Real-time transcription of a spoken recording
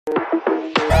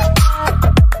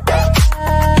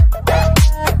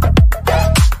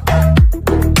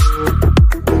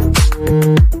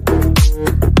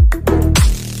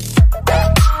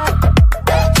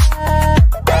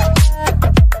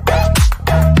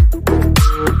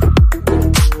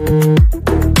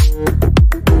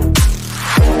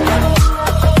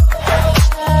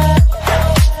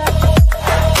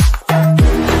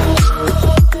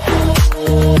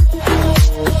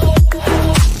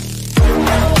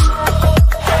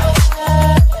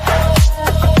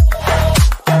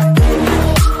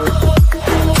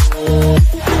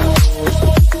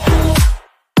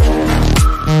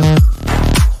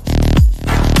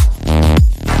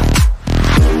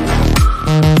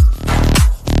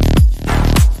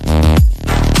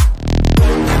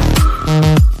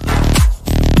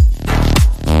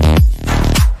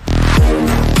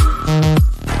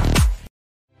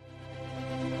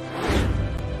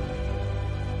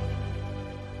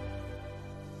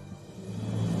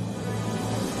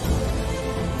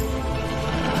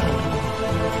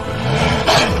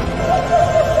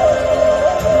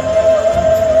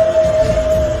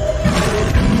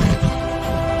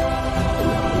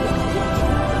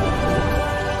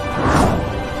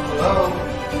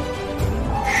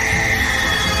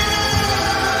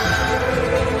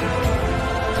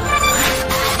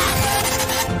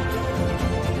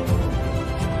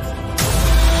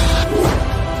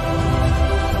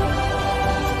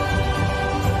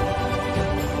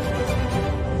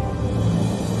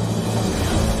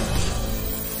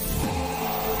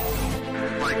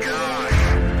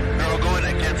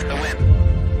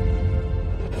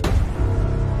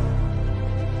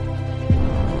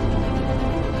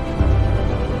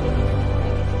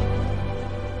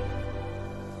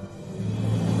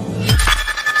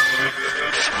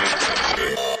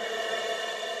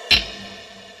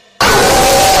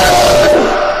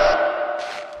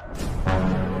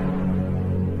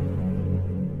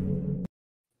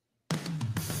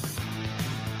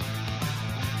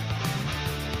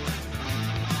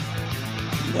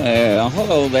Well,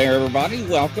 hello there, everybody.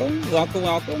 Welcome, welcome,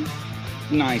 welcome.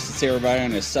 Nice to see everybody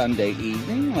on a Sunday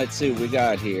evening. Let's see what we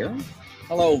got here.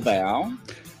 Hello, Val.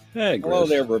 Hey, Chris. Hello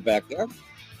there, Rebecca.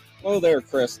 Hello there,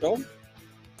 Crystal.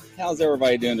 How's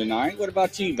everybody doing tonight? What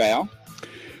about you, Val?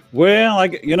 Well,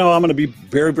 I'm going to be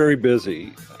very, very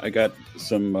busy. I got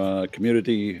some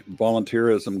community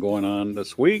volunteerism going on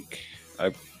this week.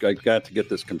 I got to get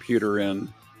this computer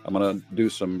in. I'm going to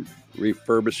do some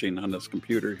refurbishing on this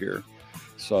computer here.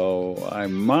 So I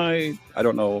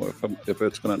don't know if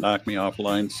it's going to knock me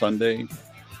offline Sunday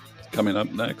coming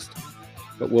up next,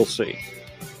 but we'll see.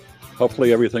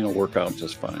 Hopefully everything will work out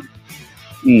just fine.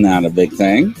 Not a big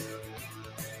thing.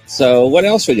 So what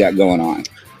else we got going on?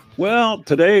 Well,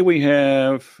 today we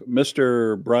have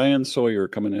Mr. Brian Sawyer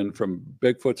coming in from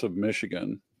Bigfoots of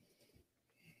Michigan.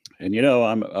 And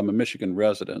I'm a Michigan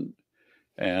resident,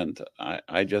 and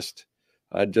I just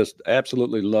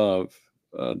absolutely love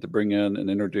to bring in and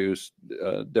introduce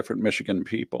different Michigan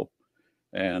people.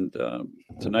 And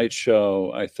tonight's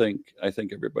show, I think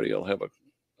everybody will have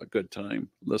a good time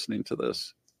listening to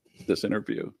this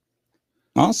interview.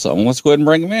 Awesome. Let's go ahead and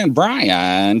bring him in.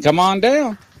 Brian, come on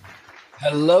down.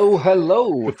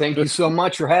 Hello. Thank you so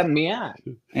much for having me on.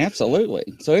 Absolutely.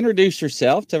 So introduce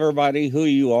yourself to everybody, who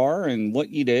you are and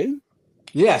what you do.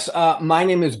 Yes, my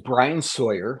name is Brian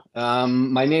Sawyer.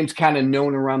 My name's kind of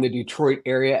known around the Detroit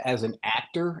area as an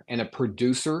actor and a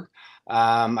producer.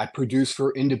 I produce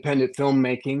for independent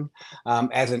filmmaking.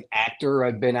 As an actor,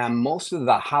 I've been on most of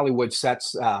the Hollywood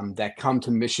sets that come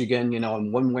to Michigan,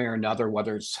 in one way or another,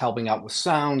 whether it's helping out with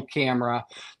sound, camera,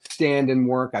 stand-in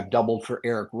work. I've doubled for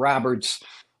Eric Roberts.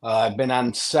 I've been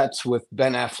on sets with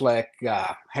Ben Affleck,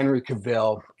 Henry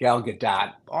Cavill, Gal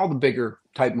Gadot, all the bigger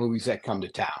type movies that come to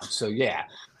town. So yeah,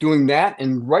 doing that.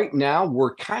 And right now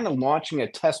we're kind of launching a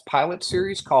test pilot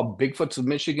series called Bigfoots of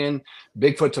Michigan,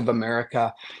 Bigfoots of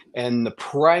America. And the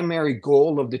primary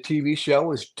goal of the TV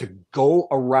show is to go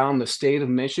around the state of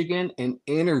Michigan and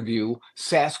interview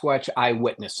Sasquatch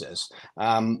eyewitnesses.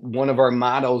 One of our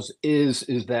mottos is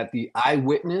that the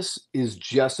eyewitness is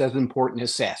just as important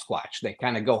as Sasquatch. They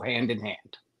kind of go hand in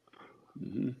hand.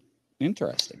 Mm-hmm.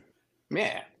 Interesting.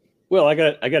 Yeah. Well, I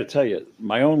got to tell you,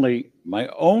 my only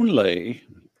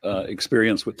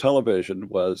experience with television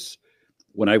was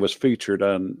when I was featured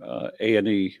on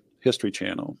A&E History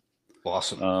Channel.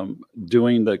 Awesome.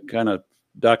 Doing the kind of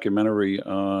documentary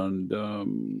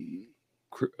on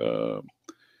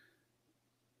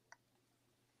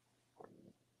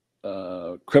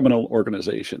criminal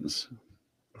organizations.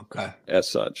 Okay. As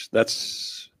such,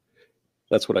 that's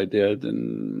what I did,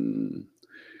 and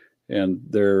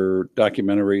their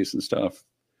documentaries and stuff.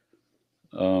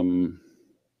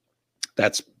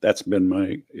 That's been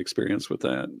my experience with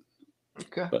that.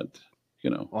 Okay. But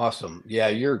awesome. Yeah,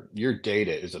 your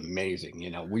data is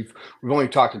amazing. We've only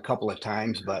talked a couple of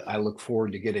times, but I look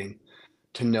forward to getting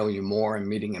to know you more and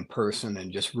meeting in person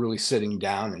and just really sitting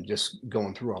down and just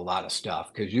going through a lot of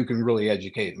stuff, because you can really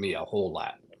educate me a whole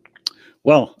lot.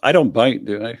 Well, I don't bite,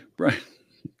 do I, Brian?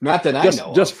 Not that I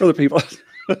know. Just for the people.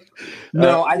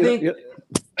 No, I think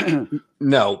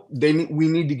no. We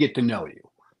need to get to know you.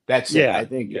 That's it. I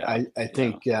think. Yeah, I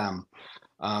think.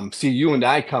 See, you and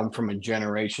I come from a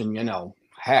generation.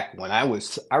 Heck,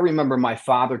 I remember my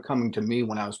father coming to me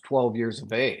when I was 12 years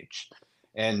of age,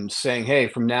 and saying, "Hey,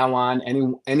 from now on,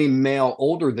 any male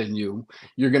older than you,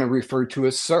 you're going to refer to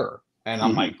as sir." And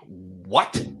I'm like,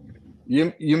 "What?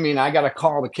 You mean I got to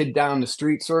call the kid down the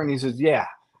street, sir?" And he says, "Yeah."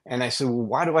 And I said, "Well,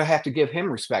 why do I have to give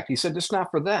him respect?" He said, "It's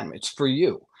not for them. It's for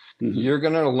you. Mm-hmm. You're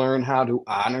going to learn how to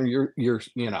honor your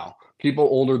people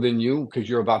older than you, because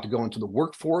you're about to go into the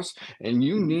workforce, and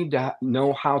you need to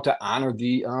know how to honor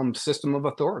the system of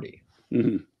authority."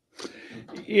 Mm-hmm.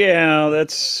 Yeah,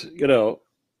 that's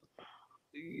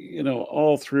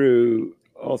all through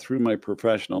my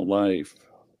professional life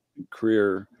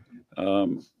career.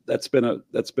 That's been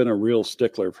a real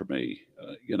stickler for me.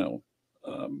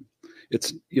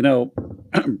 It's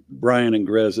Brian and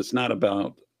Grizz, it's not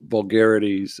about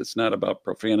vulgarities, it's not about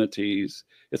profanities,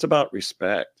 it's about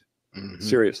respect. Mm-hmm.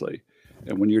 Seriously.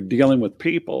 And when you're dealing with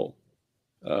people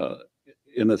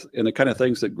in the kind of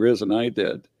things that Grizz and I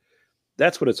did,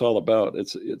 that's what it's all about.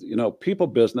 It's people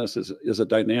business is a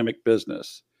dynamic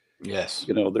business. Yes.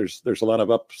 There's a lot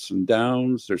of ups and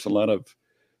downs, there's a lot of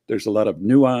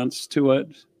nuance to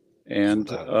it, and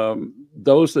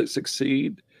those that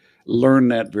succeed learn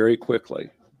that very quickly.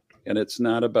 And it's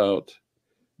not about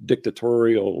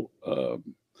dictatorial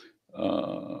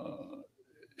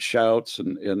shouts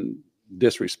and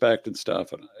disrespect and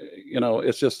stuff. And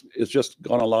it's just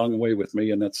gone a long way with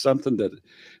me, and that's something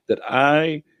that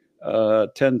I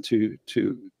tend to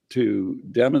to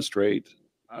demonstrate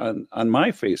on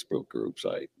my Facebook group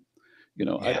site. You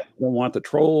know, I don't want the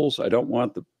trolls. I don't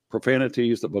want the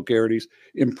profanities, the vulgarities.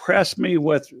 Impress me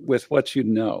with what you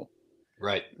know.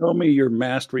 Right. Show me your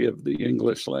mastery of the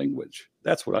English language.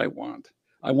 That's what I want.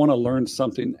 I want to learn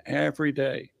something every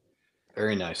day.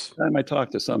 Very nice. Every time I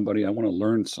talk to somebody, I want to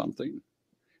learn something.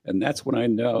 And that's when I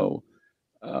know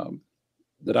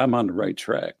that I'm on the right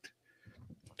track.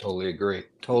 Totally agree.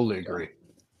 Totally agree.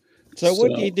 So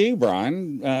what do you do,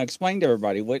 Brian? Explain to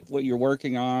everybody what you're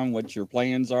working on, what your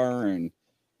plans are, and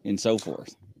so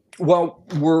forth. Well,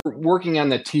 we're working on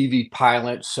the TV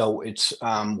pilot, so it's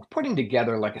putting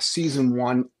together like a season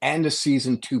 1 and a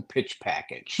season 2 pitch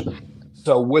package.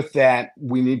 So with that,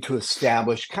 we need to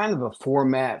establish kind of a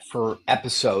format for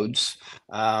episodes.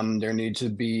 There needs to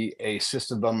be a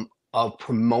system of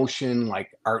promotion,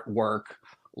 like artwork,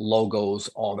 logos,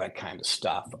 all that kind of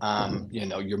stuff. You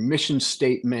know, your mission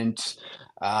statement.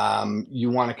 You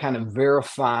want to kind of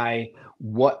verify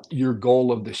what your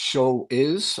goal of the show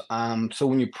is. So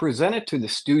when you present it to the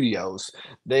studios,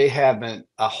 they have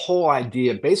a whole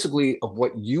idea basically of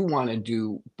what you want to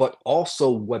do, but also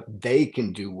what they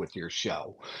can do with your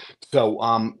show. So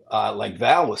like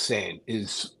Val was saying,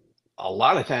 is a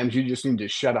lot of times you just need to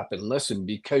shut up and listen,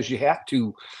 because you have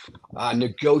to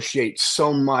negotiate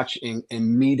so much and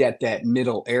meet at that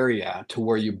middle area to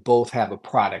where you both have a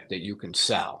product that you can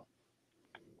sell.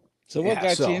 So what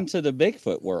got you into the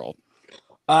Bigfoot world?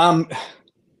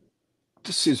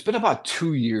 It's been about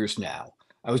 2 years now.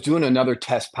 I was doing another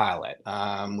test pilot.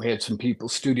 We had some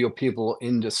studio people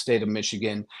in the state of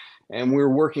Michigan, and we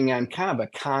were working on kind of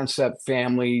a concept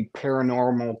family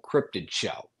paranormal cryptid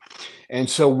show. And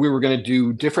so we were going to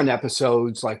do different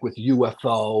episodes, like with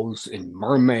UFOs and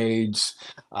mermaids,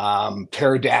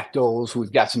 pterodactyls.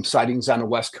 We've got some sightings on the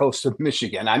west coast of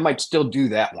Michigan. I might still do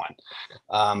that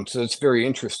one. So it's very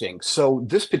interesting. So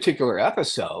this particular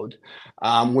episode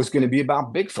was going to be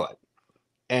about Bigfoot.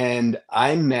 And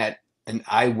I met an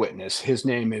eyewitness. His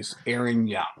name is Aaron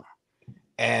Young.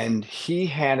 And he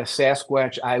had a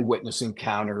Sasquatch eyewitness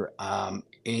encounter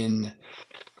in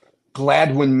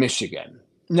Gladwin, Michigan.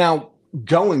 Now,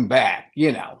 going back,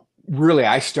 you know, really,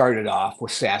 I started off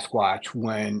with Sasquatch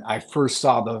when I first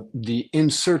saw the In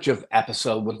Search of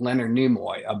episode with Leonard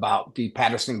Nimoy about the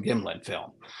Patterson-Gimlin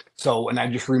film. So, and I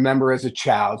just remember as a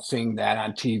child seeing that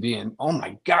on TV and, oh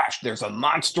my gosh, there's a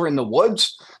monster in the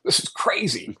woods. This is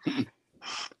crazy.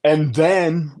 And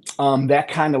then that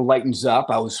kind of lightens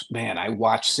up. I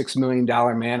watched $6 Million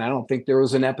Man. I don't think there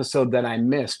was an episode that I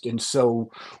missed. And so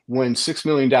when $6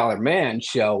 Million Man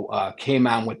show came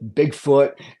on with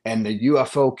Bigfoot and the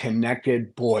UFO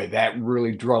connected, boy, that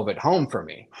really drove it home for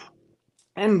me.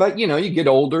 But, you know, you get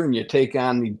older and you take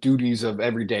on the duties of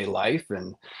everyday life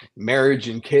and marriage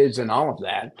and kids and all of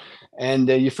that. And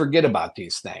you forget about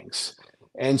these things.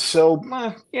 And so,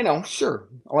 you know, sure,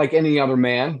 like any other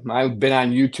man, I've been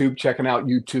on YouTube checking out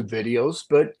YouTube videos,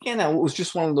 but, you know, it was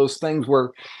just one of those things where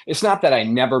it's not that I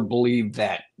never believed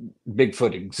that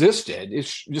Bigfoot existed.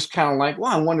 It's just kind of like,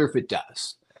 well, I wonder if it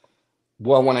does.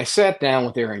 Well, when I sat down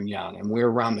with Aaron Young and we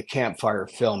were around the campfire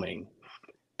filming,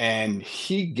 and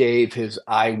he gave his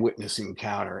eyewitness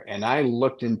encounter, and I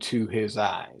looked into his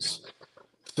eyes.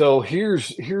 So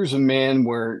here's a man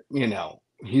where, you know,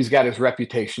 he's got his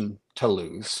reputation to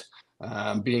lose,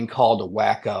 being called a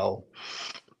wacko,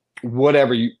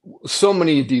 whatever. So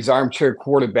many of these armchair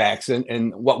quarterbacks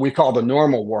and what we call the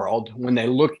normal world, when they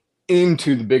look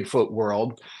into the Bigfoot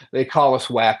world, they call us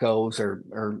wackos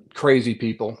or crazy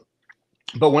people.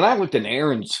 But when I looked in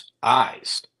Aaron's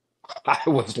eyes, I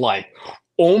was like,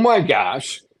 oh my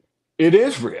gosh, it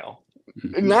is real.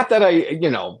 Mm-hmm. Not that I, you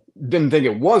know, didn't think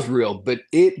it was real, but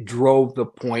it drove the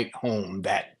point home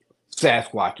that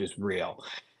Sasquatch is real.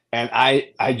 And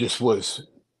I just was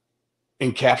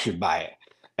encaptured by it.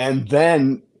 And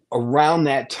then around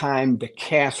that time, the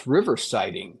Cass River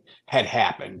sighting had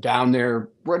happened down there,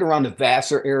 right around the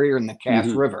Vassar area in the Cass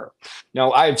River.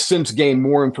 Now, I've since gained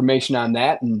more information on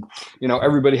that, and you know,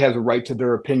 everybody has a right to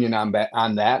their opinion on that.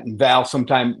 And Val,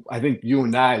 sometime I think you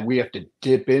and we have to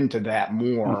dip into that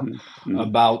more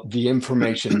about the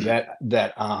information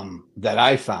that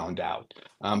I found out,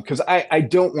 because I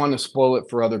don't want to spoil it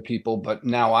for other people, but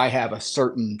now I have a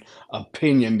certain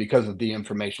opinion because of the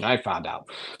information I found out.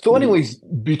 So, anyways,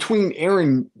 between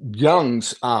Aaron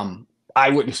Young's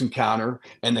eyewitness encounter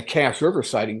and the Cass River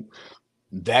sighting,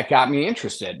 that got me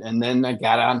interested. And then I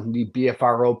got on the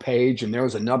BFRO page, and there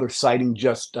was another sighting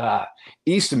just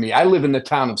east of me. I live in the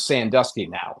town of Sandusky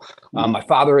now. My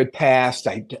father had passed.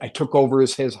 I took over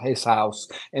his house,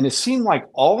 and it seemed like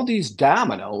all these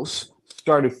dominoes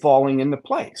started falling into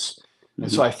place.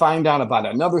 And so I find out about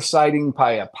another sighting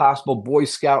by a possible Boy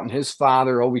Scout and his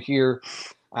father over here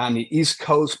on the East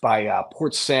Coast by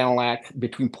Port Sanilac,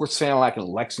 between Port Sanilac and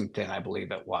Lexington, I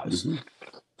believe it was.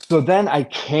 So then I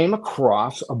came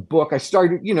across a book. I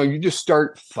started, you just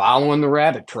start following the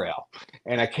rabbit trail.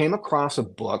 And I came across a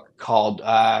book called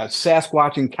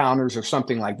Sasquatch Encounters or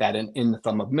something like that in the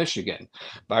Thumb of Michigan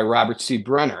by Robert C.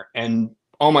 Brenner. And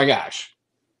oh my gosh,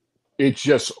 it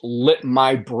just lit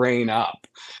my brain up.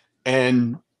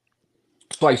 And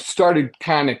so I started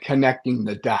kind of connecting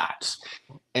the dots.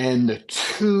 And the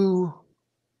two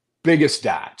biggest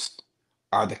dots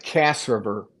are the Cass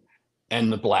River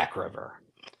and the Black River,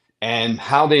 and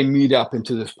how they meet up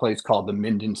into this place called the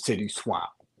Minden City Swamp.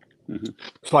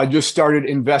 So I just started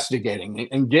investigating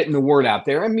and getting the word out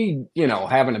there. And me,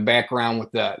 having a background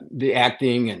with the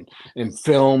acting and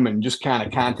film, and just kind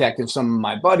of contacting some of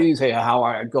my buddies, hey, how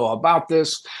I go about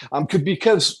this.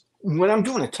 Because when I'm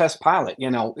doing a test pilot,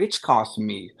 it's costing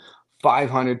me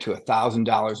 $500 to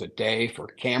 $1,000 a day for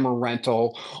camera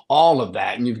rental, all of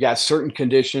that. And you've got certain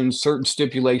conditions, certain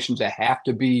stipulations that have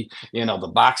to be,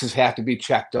 the boxes have to be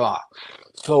checked off.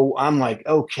 So I'm like,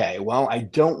 okay, well, I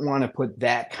don't want to put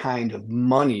that kind of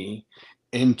money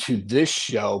into this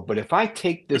show, but if I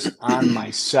take this on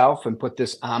myself and put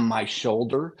this on my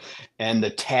shoulder, and the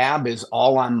tab is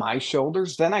all on my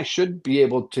shoulders, then I should be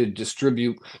able to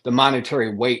distribute the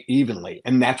monetary weight evenly.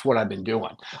 And that's what I've been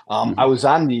doing. I was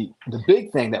on the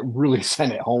big thing that really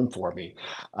sent it home for me.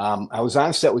 I was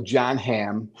on set with John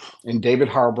Hamm and David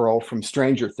Harborough from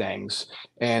Stranger Things,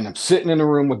 and I'm sitting in a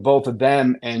room with both of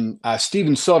them, and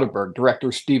Steven Soderbergh,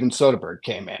 director Steven Soderbergh,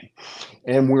 came in.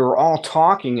 And we were all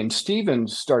talking, and Steven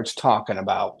starts talking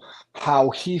about how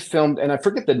he filmed, and I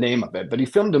forget the name of it, but he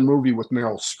filmed a movie with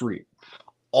Meryl Streep,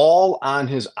 all on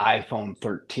his iPhone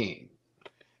 13.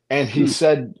 And he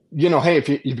said, hey, if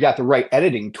you've got the right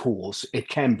editing tools, it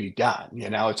can be done.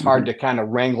 It's hard to kind of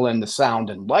wrangle in the sound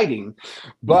and lighting,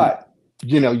 but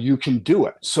you can do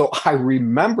it. So I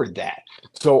remembered that.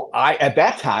 So at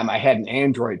that time, I had an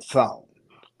Android phone.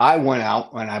 I went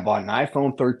out and I bought an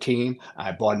iPhone 13.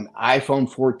 I bought an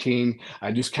iPhone 14.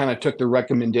 I just kind of took the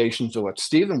recommendations of what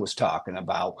Steven was talking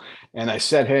about. And I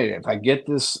said, hey, if I get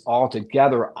this all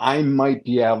together, I might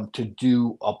be able to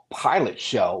do a pilot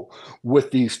show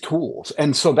with these tools.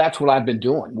 And so that's what I've been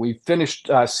doing. We finished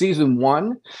season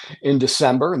 1 in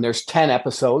December, and there's 10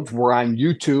 episodes. We're on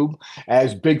YouTube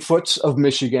as Bigfoots of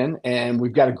Michigan. And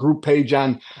we've got a group page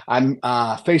on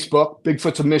Facebook,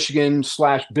 Bigfoots of Michigan /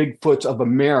 Bigfoots of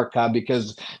America,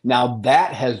 because now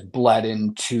that has bled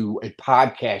into a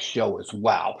podcast show as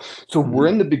well. So we're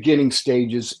in the beginning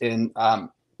stages, and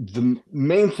the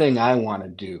main thing I want to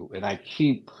do, and I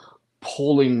keep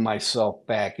pulling myself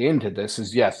back into this,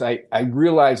 is yes, I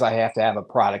realize I have to have a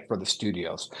product for the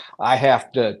studios. I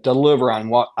have to deliver on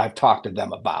what I've talked to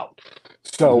them about.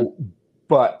 So,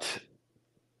 but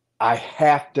I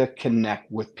have to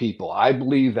connect with people. I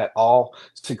believe that all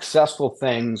successful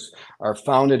things are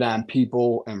founded on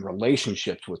people and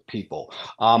relationships with people.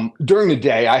 During the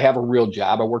day, I have a real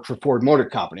job. I work for Ford Motor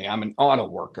Company. I'm an auto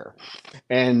worker.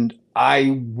 And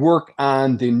I work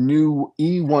on the new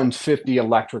E150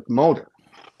 electric motor.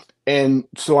 And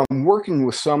so I'm working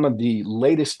with some of the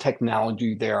latest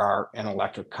technology there are in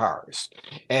electric cars.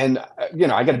 And, I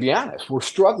got to be honest, we're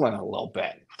struggling a little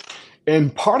bit.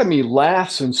 And part of me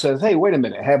laughs and says, hey, wait a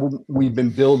minute, haven't we been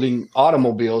building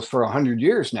automobiles for 100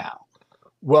 years now?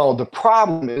 Well, the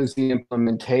problem is the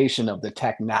implementation of the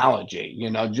technology,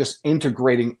 just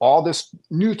integrating all this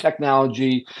new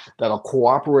technology that'll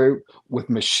cooperate with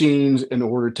machines in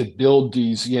order to build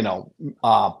these,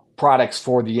 products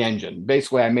for the engine.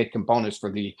 Basically, I make components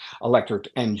for the electric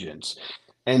engines.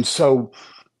 And so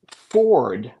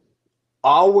Ford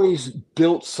always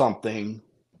built something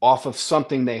off of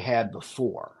something they had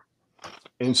before.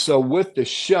 And so with the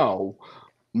show,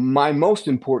 my most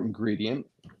important ingredient,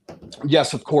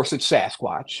 yes, of course, it's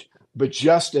Sasquatch, but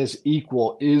just as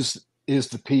equal is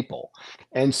the people.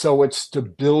 And so it's to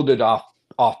build it off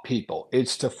people.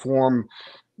 It's to form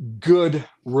good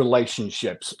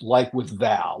relationships, like with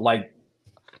Val.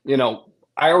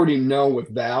 I already know with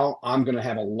Val, I'm going to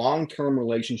have a long-term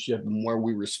relationship where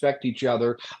we respect each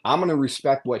other. I'm going to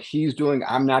respect what he's doing.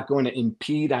 I'm not going to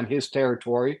impede on his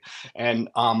territory. And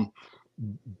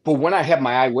but when I have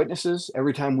my eyewitnesses,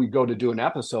 every time we go to do an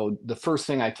episode, the first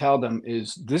thing I tell them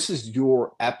is, this is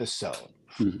your episode.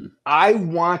 I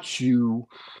want you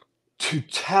to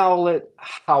tell it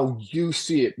how you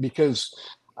see it, because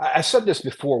I said this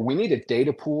before, we need a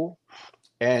data pool.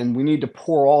 And we need to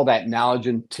pour all that knowledge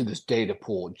into this data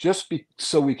pool,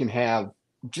 so we can have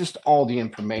just all the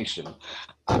information.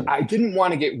 I didn't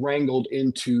want to get wrangled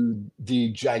into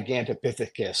the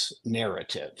Gigantopithecus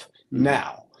narrative.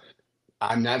 Now,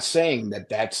 I'm not saying that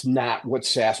that's not what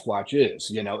Sasquatch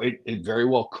is. You know, it very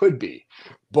well could be.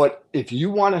 But if you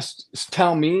want to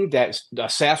tell me that a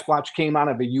Sasquatch came out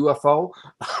of a UFO,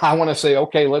 I want to say,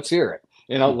 okay, let's hear it.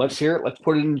 You know, let's hear it. Let's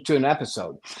put it into an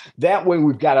episode. That way,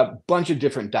 we've got a bunch of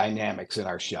different dynamics in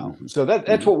our show. So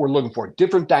that's what we're looking for.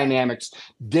 Different dynamics,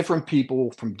 different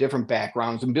people from different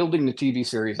backgrounds, and building the TV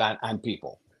series on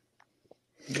people.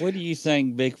 What do you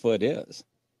think Bigfoot is?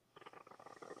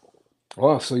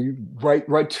 Well, so you right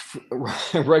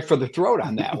for the throat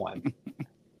on that one.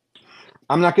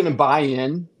 I'm not going to buy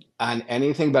in on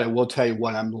anything, but I will tell you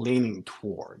what I'm leaning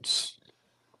towards.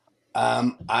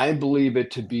 I believe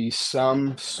it to be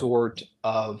some sort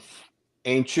of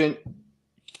ancient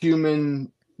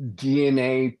human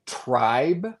DNA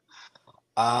tribe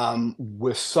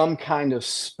with some kind of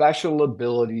special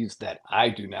abilities that I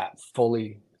do not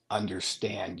fully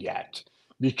understand yet.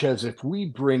 Because if we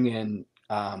bring in,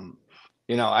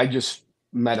 you know, I just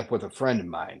met up with a friend of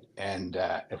mine, and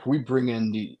if we bring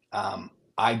in the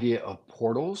idea of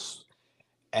portals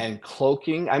and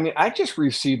cloaking, I mean, I just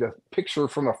received a picture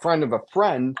from a friend of a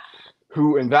friend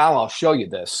who, and Val, I'll show you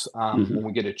this when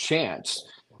we get a chance,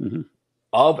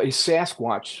 of a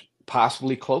Sasquatch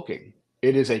possibly cloaking.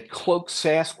 It is a cloaked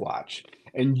Sasquatch.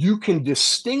 And you can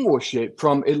distinguish it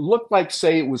from, it looked like,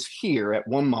 say, it was here at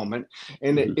one moment,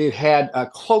 and it had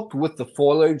cloaked with the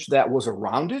foliage that was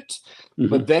around it,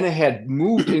 but then it had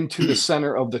moved into the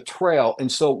center of the trail.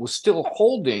 And so it was still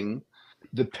holding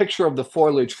the picture of the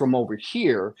foliage from over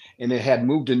here, and it had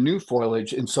moved to new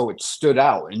foliage. And so it stood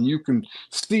out, and you can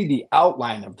see the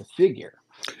outline of the figure.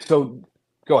 So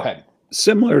go ahead.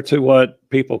 Similar to what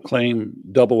people claim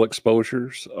double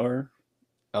exposures are.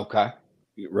 Okay.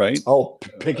 Right. Oh,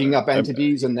 picking up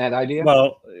entities and that idea.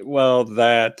 Well,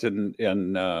 that and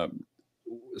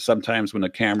sometimes when the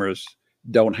cameras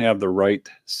don't have the right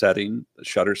setting, the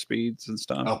shutter speeds and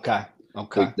stuff. Okay.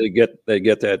 They get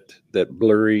that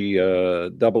blurry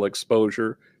double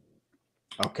exposure.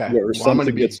 Okay. Where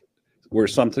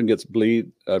something gets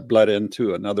bled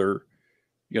into another,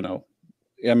 you know,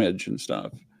 image and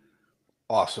stuff.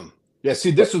 Awesome. Yeah,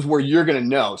 see, this is where you're going to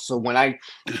know. So when I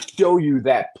show you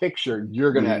that picture,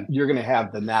 you're going to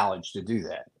have the knowledge to do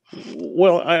that.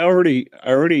 Well, I already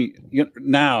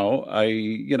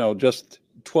now just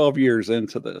 12 years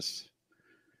into this,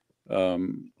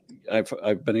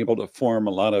 I've been able to form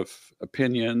a lot of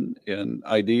opinion and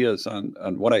ideas on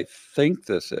what I think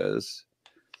this is,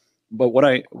 but what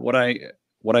I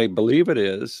believe it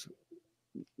is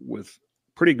with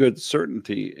pretty good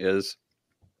certainty is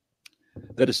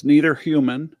that it's neither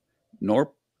human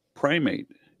nor primate.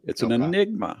 It's an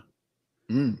enigma.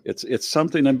 It's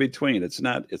something in between. It's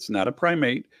not a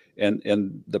primate.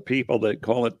 And the people that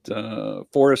call it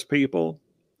forest people,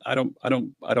 I don't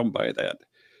buy that.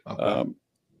 Okay.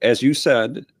 As you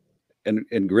said, and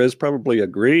Grizz probably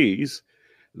agrees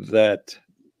that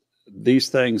these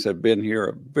things have been here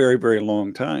a very, very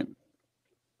long time.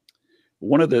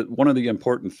 One of the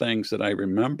important things that I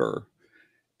remember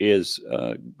is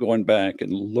going back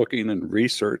and looking and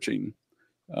researching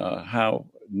how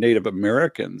Native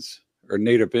Americans or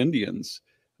Native Indians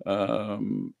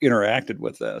interacted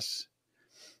with this.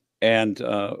 And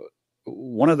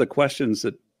one of the questions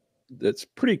that's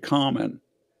pretty common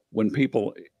when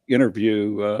people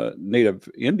interview Native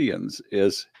Indians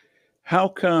is, how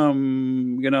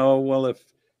come, if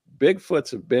Bigfoots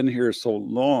have been here so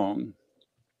long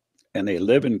and they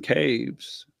live in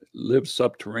caves, live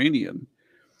subterranean,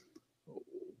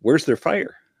 where's their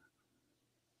fire?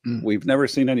 We've never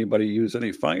seen anybody use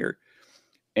any fire.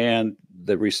 And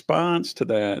the response to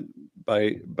that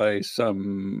by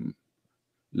some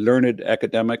learned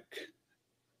academic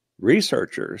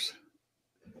researchers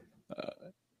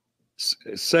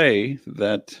say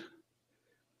that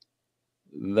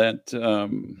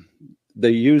they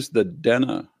use the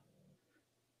Dena.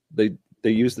 They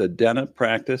use the Dena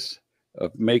practice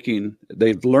of making.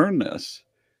 They've learned this,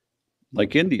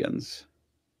 like Indians.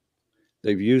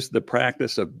 They've used the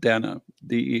practice of Dena,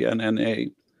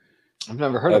 D-E-N-N-A. I've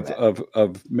never heard of that.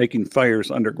 Of making fires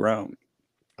underground.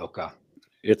 Okay.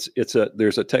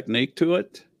 There's a technique to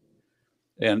it,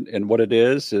 and what it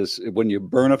is when you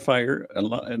burn a fire,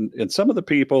 and some of the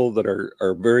people that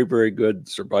are very, very good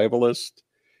survivalists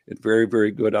and very,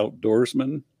 very good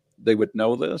outdoorsmen, they would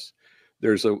know this.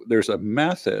 There's a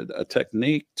method, a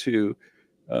technique to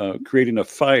creating a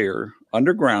fire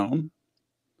underground,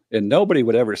 and nobody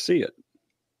would ever see it.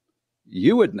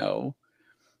 You would know,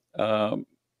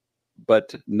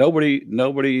 but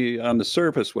nobody on the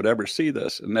surface would ever see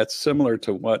this, and that's similar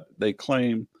to what they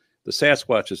claim the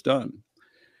Sasquatch has done.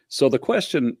 So the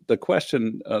question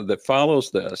that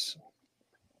follows this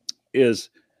is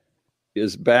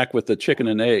back with the chicken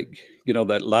and egg,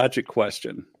 that logic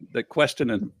question, that question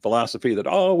in philosophy that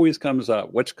always comes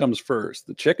up: which comes first,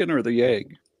 the chicken or the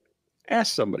egg?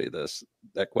 Ask somebody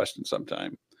that question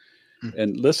sometime,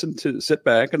 and sit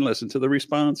back and listen to the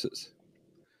responses.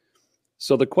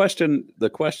 So the question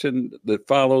that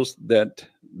follows that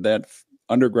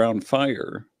underground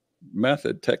fire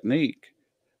method technique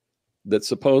that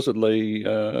supposedly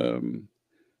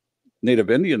Native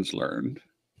Indians learned,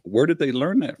 where did they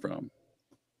learn that from?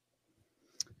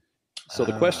 So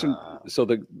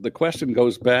the question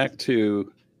goes back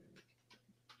to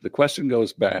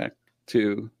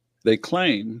they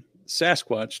claim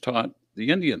Sasquatch taught the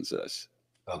Indians this.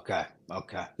 Okay.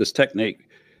 This technique.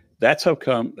 That's how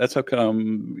come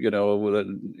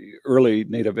the early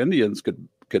Native Indians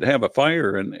could have a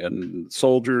fire and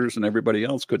soldiers and everybody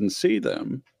else couldn't see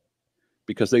them,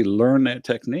 because they learned that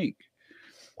technique.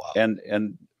 Wow.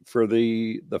 And for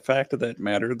the fact of that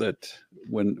matter, that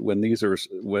when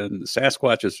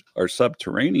Sasquatches are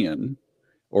subterranean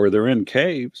or they're in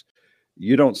caves,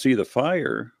 you don't see the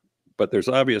fire, but there's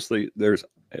obviously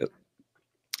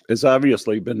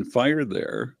been fire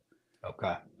there.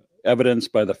 Okay.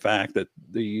 Evidenced by the fact that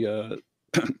the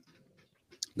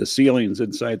ceilings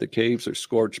inside the caves are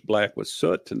scorched black with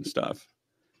soot and stuff.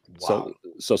 Wow.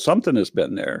 So something has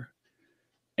been there,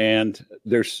 and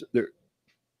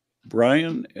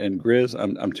Brian and Grizz,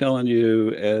 I'm telling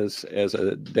you, as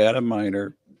a data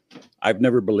miner, I've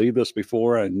never believed this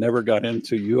before. I never got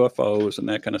into UFOs and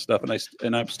that kind of stuff,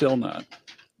 and I'm still not.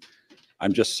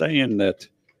 I'm just saying that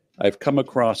I've come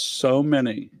across so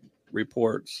many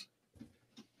reports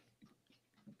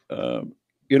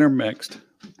intermixed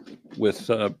with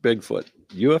Bigfoot,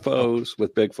 UFOs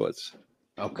with Bigfoots.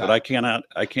 Okay. But I cannot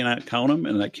count them,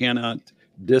 and I cannot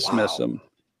dismiss them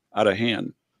out of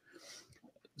hand.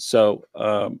 So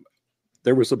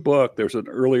there's an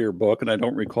earlier book, and I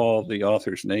don't recall the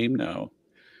author's name now,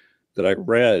 that I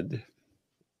read.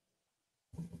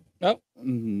 Oh,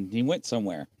 he went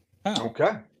somewhere. Huh.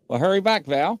 Okay. Well, hurry back,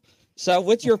 Val. So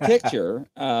with your picture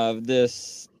of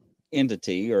this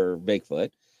entity or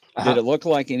Bigfoot, did it look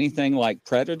like anything like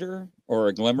Predator or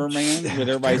a Glimmer Man that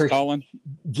everybody's calling?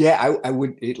 Yeah, I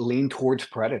would lean towards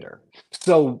Predator.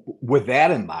 So with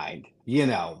that in mind,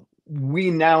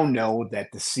 we now know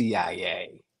that the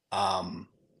CIA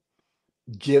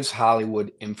gives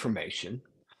Hollywood information.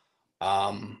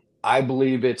 I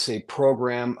believe it's a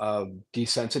program of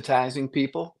desensitizing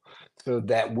people so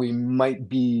that we might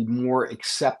be more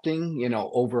accepting,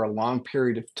 over a long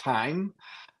period of time.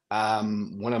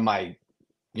 One of my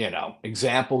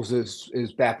examples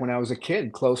is back when I was a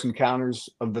kid, Close Encounters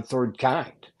of the Third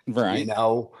Kind. Right.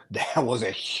 That was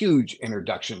a huge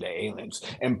introduction to aliens.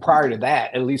 And prior to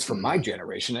that, at least for my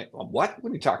generation, what are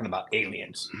you talking about,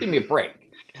 aliens? Give me a break.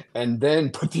 And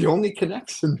then, but the only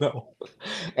connection though,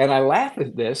 and I laugh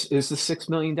at this, is the $6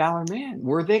 million man.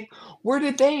 Where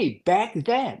did they back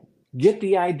then get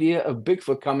the idea of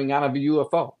Bigfoot coming out of a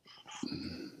UFO?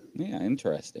 Yeah,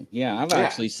 interesting. Yeah, I've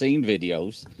actually seen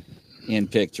videos and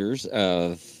pictures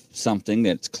of something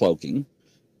that's cloaking.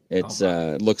 It's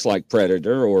looks like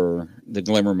Predator or the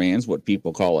Glimmer Man's what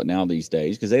people call it now these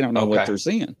days, because they don't know what they're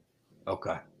seeing.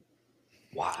 Okay.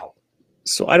 Wow.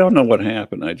 So I don't know what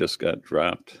happened. I just got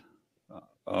dropped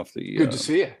off the Good to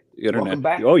see you. Internet. Welcome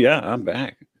back. Oh yeah, I'm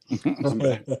back. I'm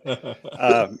back.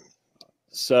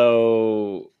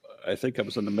 So I think I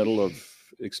was in the middle of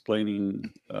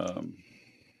explaining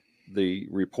the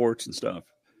reports and stuff.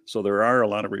 So there are a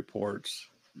lot of reports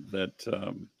that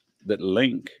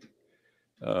link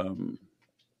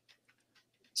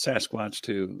Sasquatch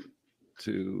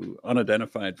to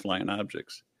unidentified flying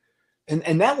objects.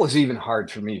 And that was even hard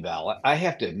for me, Val. I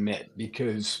have to admit,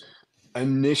 because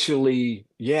initially,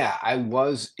 I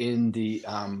was in the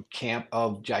camp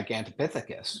of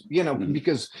Gigantopithecus,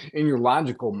 because in your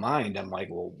logical mind, I'm like,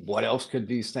 well, what else could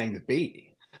these things be?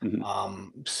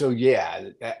 So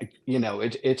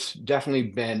it's definitely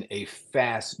been a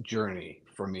fast journey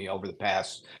for me over the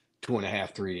past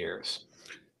 2.5, 3 years.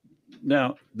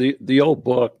 Now, the old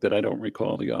book that I don't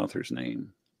recall the author's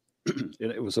name,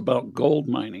 it was about gold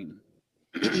mining.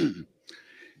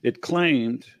 It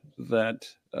claimed that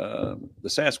the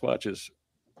Sasquatch is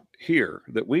here,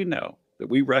 that we know, that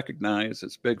we recognize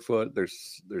as Bigfoot.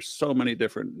 There's so many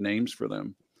different names for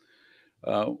them.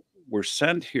 Were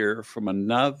sent here from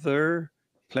another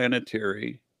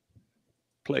planetary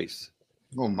place.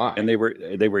 Oh my! And they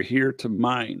were here to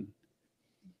mine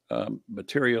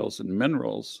materials and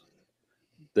minerals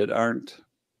that aren't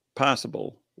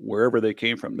possible wherever they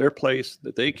came from. Their place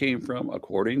that they came from,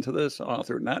 according to this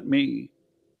author, not me,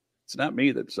 it's not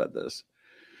me that said this,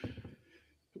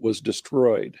 was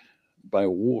destroyed by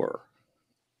war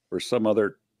or some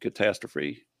other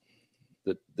catastrophe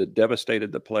that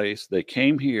devastated the place. They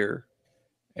came here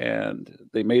and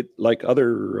they made, like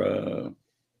other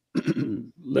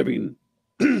living,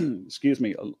 excuse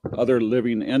me, other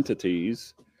living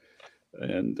entities,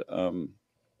 and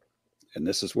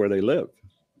this is where they live.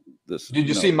 This, Did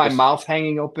you see my mouth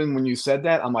hanging open when you said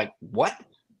that? I'm like, what?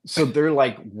 So they're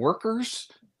like workers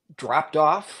dropped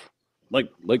off,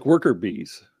 like worker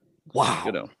bees. Wow.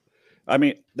 You know, I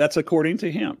mean, that's according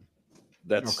to him.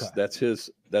 That's his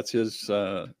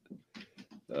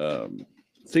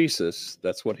thesis.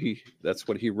 That's what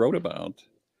he wrote about.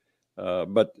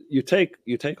 But you take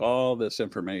all this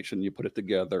information, you put it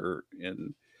together,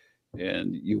 and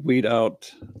you weed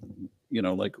out,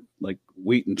 like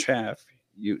wheat and chaff.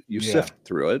 You sift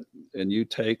through it, and you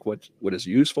take what is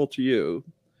useful to you,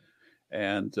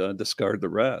 and discard the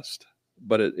rest.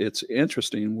 But it's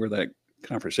interesting where that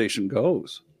conversation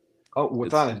goes. Oh,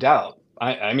 without a doubt.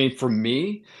 I mean, for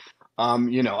me,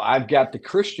 I've got the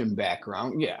Christian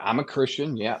background. Yeah, I'm a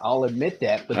Christian. Yeah, I'll admit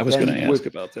that. But I was going to ask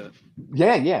about that.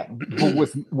 Yeah. But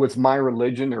with my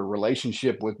religion or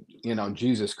relationship with,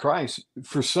 Jesus Christ,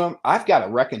 I've got to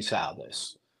reconcile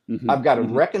this. I've got to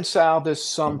reconcile this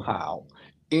somehow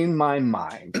in my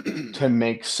mind to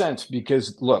make sense,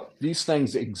 because look, these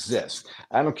things exist.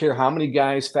 I don't care how many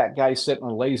fat guys sit in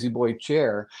a lazy boy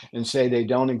chair and say they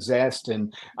don't exist.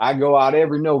 And I go out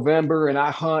every November and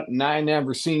I hunt and I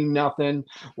never seen nothing.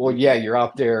 Well, yeah, you're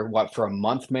out there, for a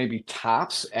month, maybe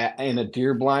tops, in a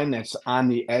deer blind that's on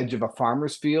the edge of a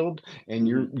farmer's field. And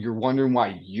you're wondering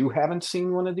why you haven't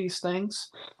seen one of these things.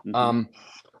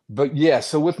 But yeah,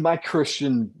 so with my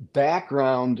Christian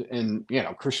background and,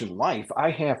 Christian life, I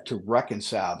have to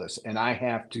reconcile this, and I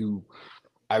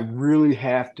really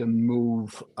have to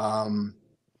move the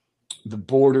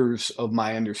borders of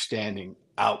my understanding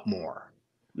out more.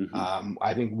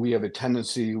 I think we have a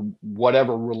tendency,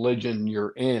 whatever religion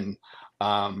you're in,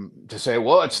 to say,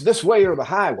 well, it's this way or the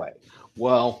highway.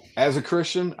 Well, as a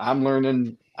Christian, I'm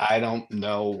learning I don't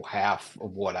know half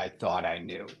of what I thought I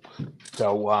knew.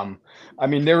 So, I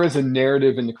mean, there is a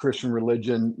narrative in the Christian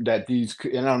religion that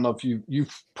and I don't know if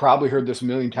you've probably heard this a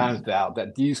million times, Val,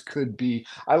 that these could be,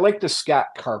 I like the Scott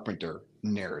Carpenter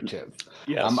narrative.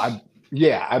 Yes.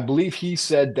 I believe he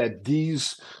said that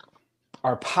these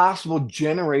are possible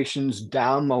generations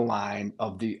down the line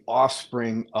of the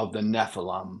offspring of the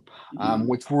Nephilim,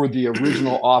 which were the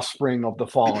original offspring of the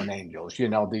fallen angels.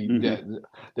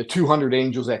 The 200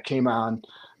 angels that came on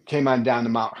down to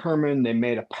Mount Hermon. They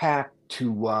made a pact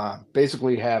to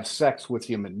basically have sex with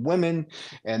human women,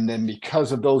 and then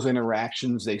because of those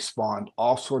interactions, they spawned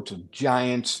all sorts of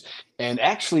giants. And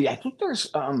actually, I think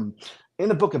there's in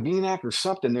the Book of Enoch or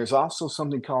something, there's also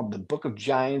something called the Book of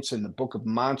Giants and the Book of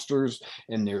Monsters.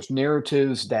 And there's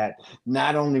narratives that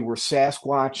not only were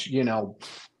Sasquatch,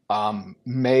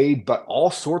 made, but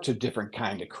all sorts of different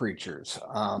kind of creatures.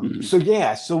 So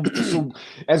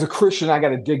as a Christian, I got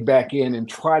to dig back in and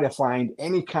try to find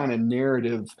any kind of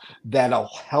narrative that'll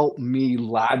help me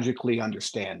logically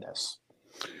understand this.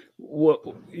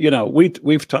 Well,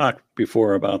 we've talked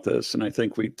before about this, and I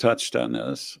think we touched on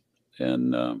this,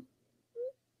 and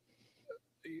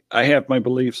I have my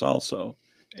beliefs also,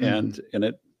 and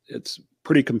it's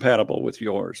pretty compatible with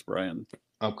yours, Brian.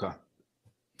 Okay.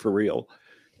 For real.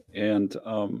 And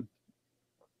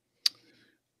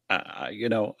I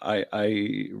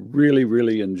really,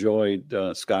 really enjoyed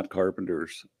Scott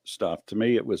Carpenter's stuff. To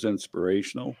me, it was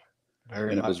inspirational.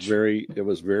 Very much. It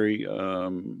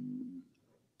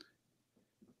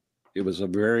was a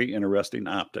very interesting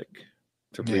optic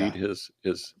to read his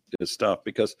stuff,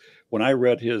 because when I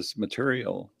read his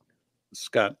material,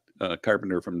 Scott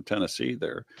Carpenter from Tennessee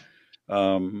there,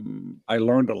 I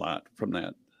learned a lot from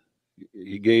that.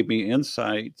 He gave me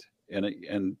insight,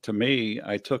 and to me,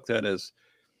 I took that as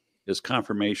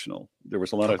confirmational. There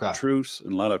was a lot of truths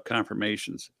and a lot of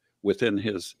confirmations within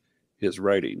his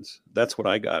writings. That's what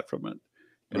I got from it,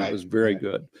 and it was very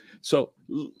good. So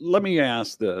let me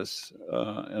ask this,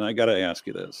 and I got to ask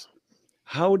you this: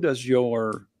 how does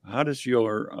your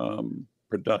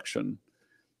production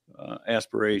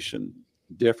aspiration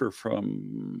differ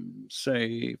from,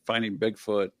 say, finding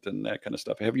Bigfoot and that kind of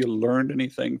stuff? Have you learned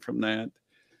anything from that?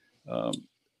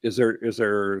 Is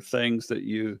there things that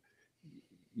you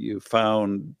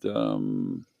found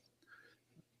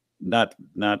not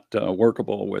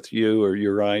workable with you or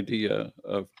your idea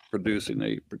of producing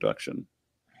a production?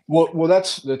 Well,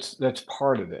 that's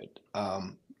part of it.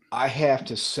 I have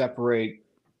to separate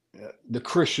the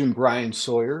Christian Brian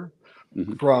Sawyer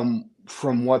Hmm.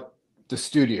 from what the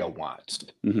studio wants.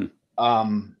 Hmm.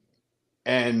 Um,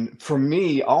 and for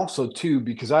me also too,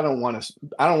 because I don't want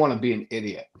to be an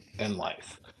idiot in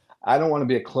life. I don't want to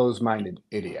be a closed-minded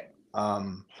idiot.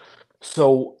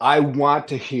 So I want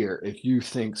to hear if you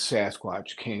think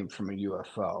Sasquatch came from a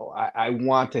UFO. I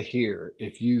want to hear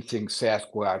if you think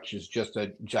Sasquatch is just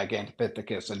a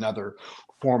Gigantopithecus, another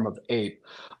form of ape.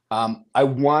 I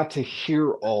want to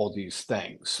hear all these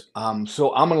things.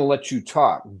 So I'm going to let you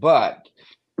talk, but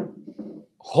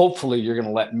hopefully you're going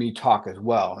to let me talk as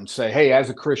well and say, hey, as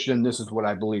a Christian, this is what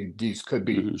I believe these could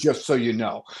be, Hmm. just so you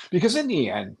know. Because in the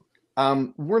end,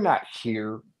 we're not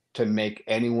here to make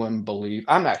anyone believe.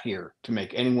 I'm not here to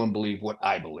make anyone believe what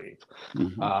I believe.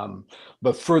 Hmm.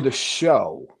 But for the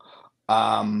show,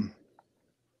 um,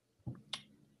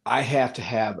 I have to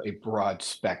have a broad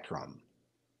spectrum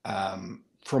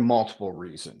for multiple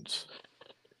reasons.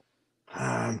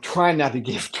 I'm trying not to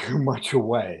give too much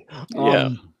away. Yeah.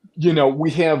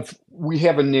 We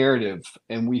have a narrative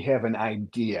and we have an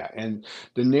idea, and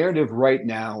the narrative right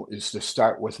now is to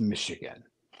start with Michigan.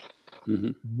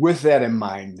 Hmm. With that in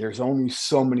mind, there's only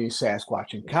so many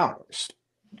Sasquatch encounters.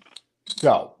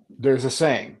 So there's a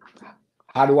saying: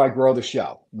 how do I grow the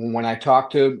show? When I talk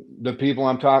to the people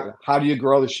I'm talking, how do you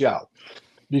grow the show?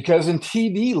 Because in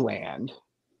TV land,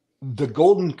 the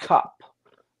Golden Cup,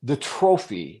 the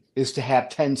trophy, is to have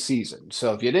 10 seasons.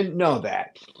 So if you didn't know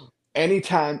that,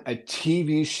 anytime a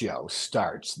TV show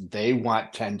starts, they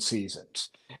want 10 seasons.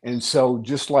 And so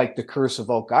just like the Curse of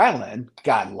Oak Island,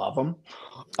 God love them.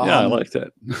 Yeah, I like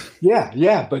that.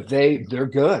 Yeah, but they're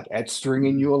good at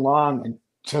stringing you along and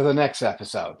to the next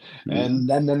episode Hmm. and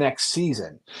then the next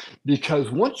season.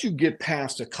 Because once you get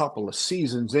past a couple of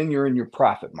seasons, then you're in your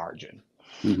profit margin.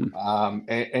 Hmm.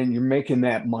 And you're making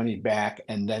that money back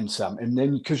and then some. And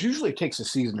then because usually it takes a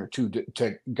season or two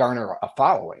to garner a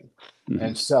following. Hmm.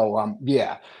 And so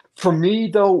yeah. For me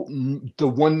though, the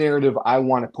one narrative I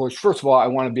want to push, first of all, I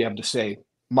want to be able to say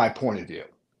my point of view.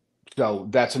 So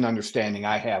that's an understanding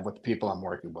I have with the people I'm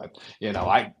working with.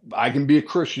 I can be a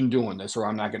Christian doing this, or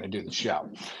I'm not going to do the show.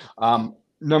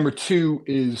 Number two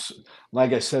is,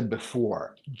 like I said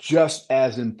before, just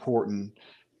as important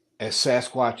as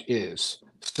Sasquatch is,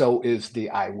 so is the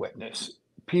eyewitness.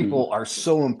 Hmm. People are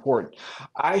so important.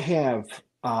 I have,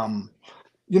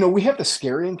 we have the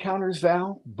scary encounters,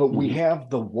 Val, but we Hmm. have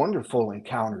the wonderful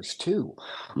encounters too.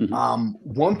 Hmm.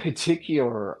 One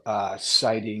particular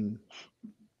sighting,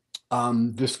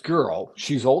 this girl,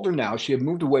 she's older now. She had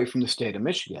moved away from the state of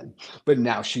Michigan, but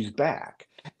now she's back.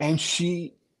 And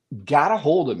she got a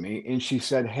hold of me and she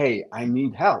said, hey, I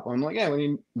need help. I'm like, yeah,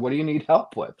 what do you need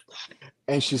help with?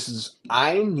 And she says,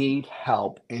 I need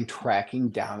help in tracking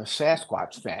down a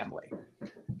Sasquatch family.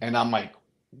 And I'm like,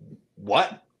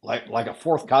 what? Like a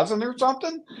fourth cousin or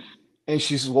something? And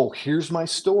she says, well, here's my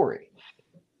story.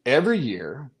 Every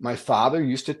year, my father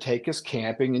used to take us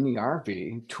camping in the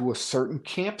RV to a certain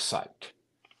campsite.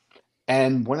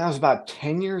 And when I was about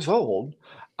 10 years old,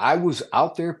 I was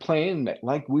out there playing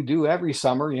like we do every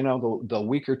summer, the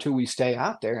week or two we stay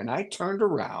out there. And I turned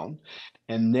around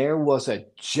and there was a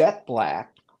jet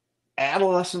black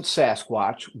adolescent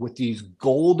Sasquatch with these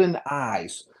golden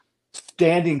eyes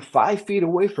standing 5 feet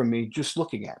away from me, just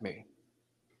looking at me.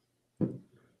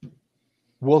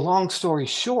 Well, long story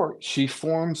short, she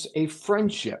forms a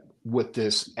friendship with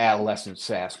this adolescent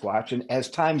Sasquatch. And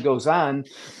as time goes on,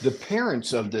 the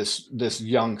parents of this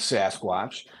young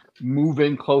Sasquatch move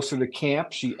in closer to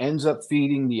camp. She ends up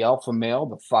feeding the alpha male,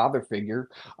 the father figure,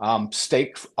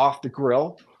 steak off the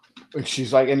grill. And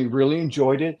she's like, and he really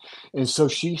enjoyed it. And so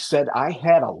she said, I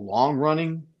had a long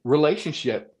running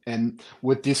relationship and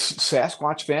with this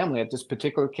Sasquatch family at this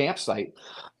particular campsite.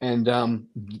 And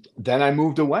then I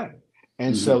moved away.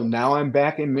 And Hmm. so now I'm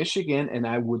back in Michigan and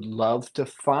I would love to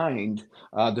find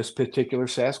this particular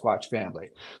Sasquatch family.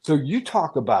 So you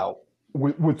talk about,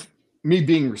 with me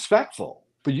being respectful,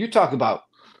 but you talk about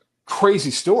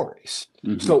crazy stories.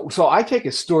 Hmm. So I take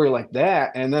a story like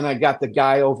that, and then I got the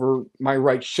guy over my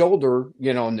right shoulder,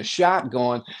 in the shop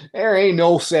going, there ain't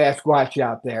no Sasquatch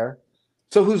out there.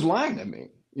 So who's lying to me?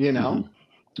 Hmm.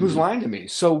 Who's Hmm. lying to me?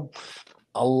 So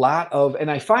a lot of, and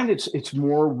I find it's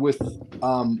more with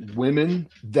women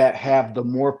that have the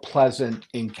more pleasant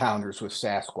encounters with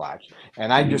Sasquatch.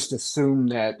 And I Hmm. just assume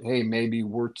that, hey, maybe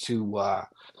we're too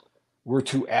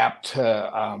apt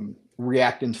to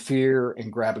react in fear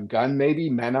and grab a gun. Maybe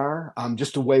men are,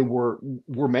 just the way we're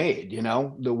made,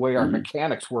 the way our Hmm.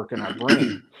 mechanics work in our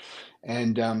brain.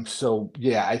 And so,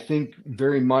 yeah, I think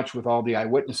very much with all the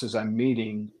eyewitnesses I'm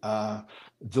meeting,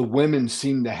 the women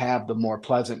seem to have the more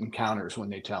pleasant encounters when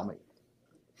they tell me.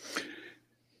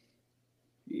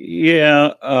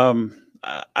 Yeah,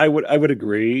 I would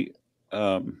agree.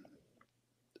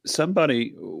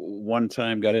 Somebody one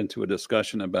time got into a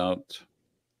discussion about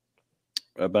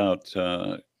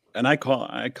and I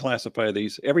classify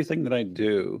these. Everything that I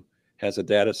do has a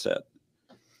data set,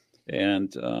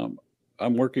 and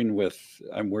I'm working with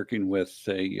a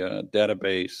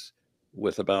database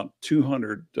with about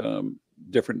 200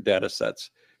 different data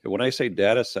sets. And when I say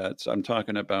data sets, I'm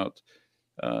talking about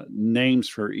names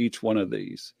for each one of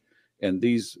these, and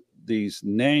these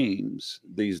names,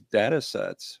 these data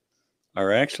sets,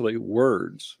 are actually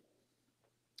words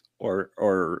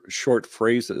or short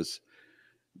phrases.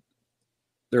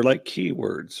 They're like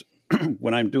keywords.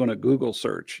 When I'm doing a Google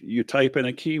search, you type in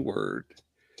a keyword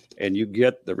and you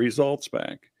get the results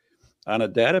back. On a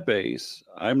database,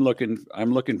 I'm looking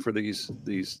for these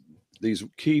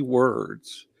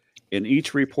keywords in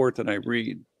each report that I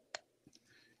read,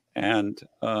 and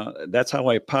that's how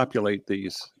I populate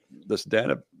this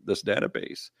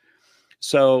database.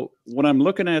 So when I'm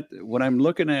looking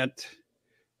at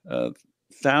uh,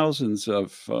 thousands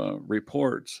of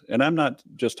reports, and I'm not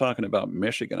just talking about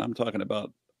Michigan, I'm talking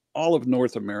about all of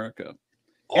North America.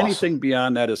 Awesome. Anything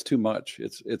beyond that is too much.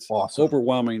 It's Awesome.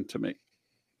 overwhelming to me.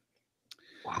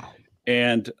 Wow.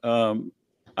 And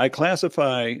I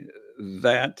classify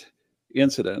that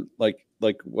incident, like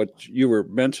what you were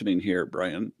mentioning here,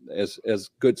 Brian, as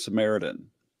Good Samaritan.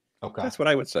 Okay. That's what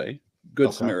I would say, Good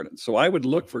Okay. Samaritan. So I would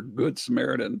look for Good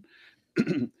Samaritan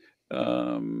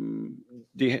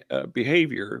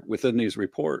behavior within these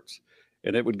reports,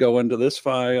 and it would go into this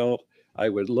file. I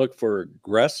would look for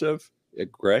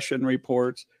aggression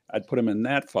reports. I'd put them in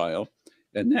that file.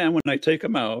 And then when I take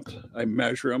them out, I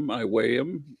measure them, I weigh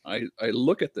them, I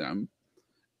look at them,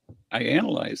 I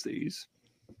analyze these.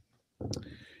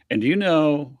 And you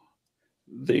know,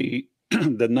 the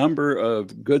the number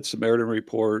of Good Samaritan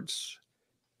reports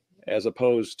as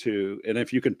opposed to, and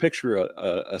if you can picture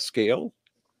a scale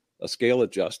of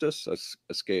justice,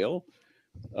 a scale,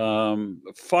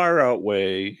 far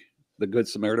outweigh the Good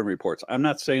Samaritan reports. I'm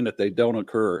not saying that they don't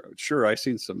occur. Sure, I've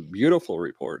seen some beautiful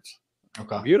reports,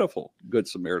 Okay. beautiful Good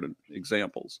Samaritan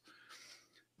examples.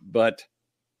 But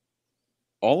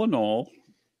all in all,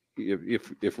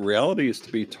 if reality is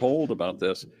to be told about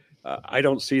this, I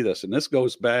don't see this, and this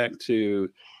goes back to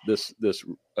this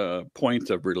point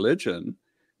of religion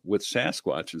with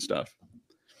Sasquatch and stuff.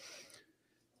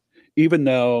 Even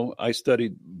though I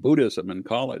studied Buddhism in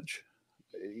college,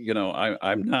 you know,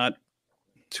 I'm not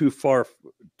too far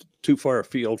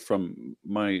afield from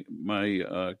my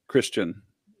Christian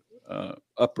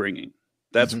upbringing.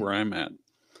 That's where I'm at.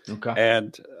 Okay.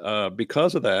 And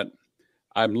because of that,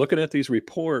 I'm looking at these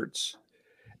reports,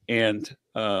 and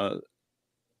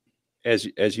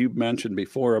as you mentioned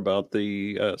before about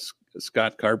the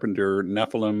Scott Carpenter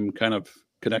Nephilim kind of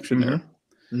connection there,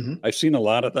 I've seen a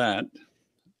lot of that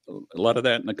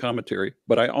in the commentary.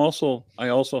 But I also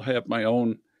have my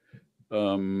own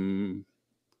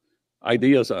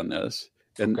ideas on this.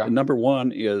 And number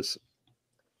one is,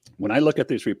 when I look at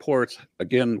these reports,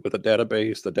 again, with the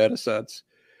database, the data sets,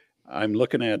 I'm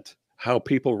looking at how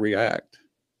people react.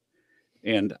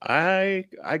 And I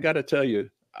got to tell you,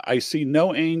 I see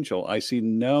no angel. I see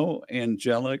no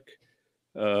angelic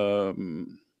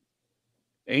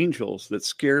angels that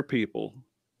scare people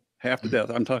half to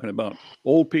death. I'm talking about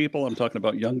old people. I'm talking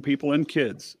about young people and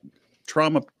kids.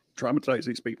 Traumatize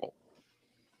these people.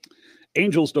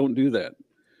 Angels don't do that.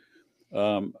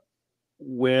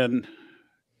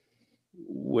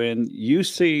 When you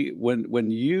see,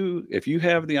 if you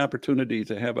have the opportunity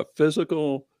to have a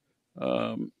physical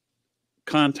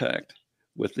contact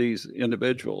with these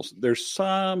individuals, there's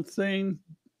something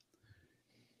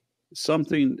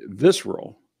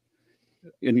visceral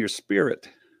in your spirit.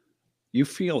 You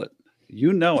feel it.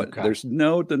 You know it. Okay. There's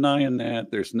no denying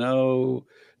that. There's no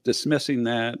dismissing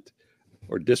that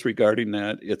or disregarding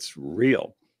that. It's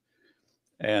real.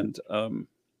 And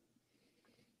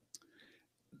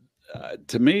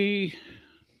to me,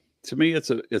 it's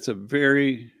a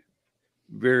very,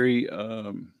 very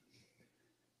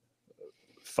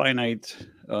finite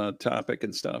topic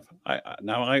and stuff.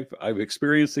 I've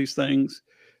experienced these things.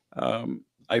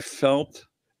 I felt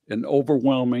an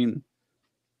overwhelming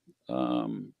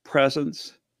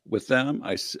presence with them.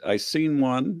 I seen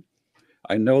one.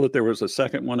 I know that there was a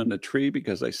second one in the tree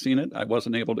because I seen it. I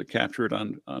wasn't able to capture it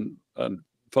on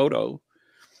photo.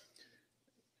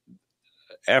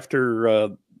 After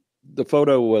the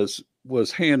photo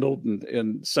was handled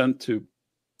and sent to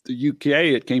the UK,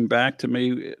 it came back to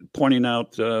me pointing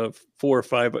out 4 or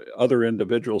 5 other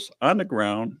individuals on the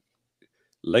ground,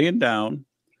 laying down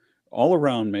all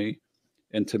around me.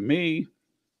 And to me,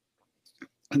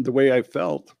 the way I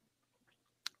felt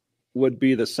would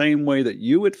be the same way that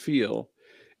you would feel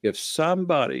if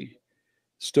somebody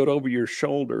stood over your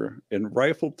shoulder and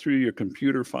rifled through your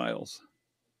computer files,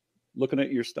 looking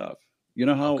at your stuff. You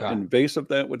know how invasive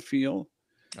that would feel?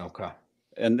 Okay.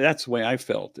 And that's the way I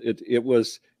felt. It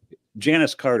was,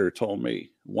 Janice Carter told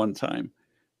me one time,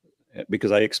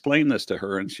 because I explained this to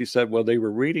her, and she said, well, they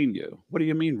were reading you. What do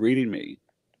you mean reading me?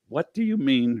 What do you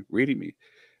mean reading me?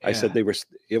 Yeah. I said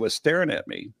it was staring at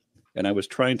me, and I was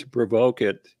trying to provoke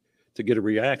it to get a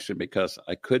reaction because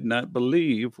I could not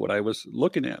believe what I was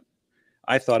looking at.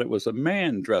 I thought it was a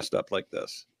man dressed up like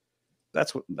this.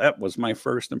 That was my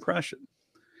first impression.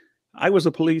 I was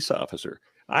a police officer.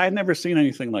 I had never seen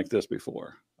anything like this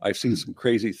before. I've seen some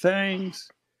crazy things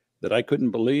that I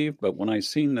couldn't believe, but when I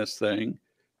seen this thing,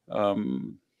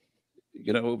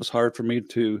 it was hard for me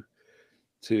to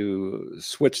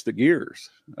switch the gears.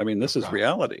 I mean, this is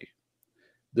reality.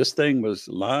 This thing was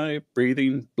live,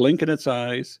 breathing, blinking its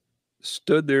eyes,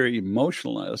 stood there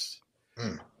emotionless,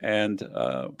 and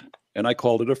I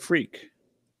called it a freak.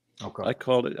 Okay. I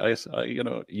called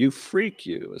it, you freak,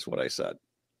 you is what I said.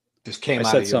 Just came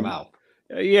out of your mouth.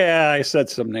 Yeah, I said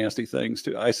some nasty things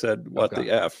too. I said, what the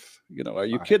F? Are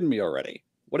you kidding me already?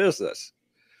 What is this?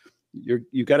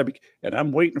 You got to be, and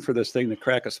I'm waiting for this thing to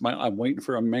crack a smile. I'm waiting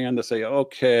for a man to say,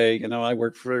 okay, I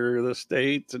work for the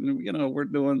state and, we're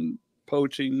doing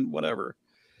poaching, whatever.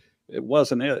 It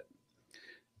wasn't it.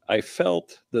 I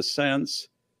felt the sense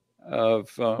of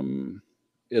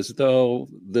as though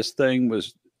this thing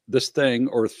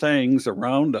or things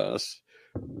around us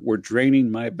were draining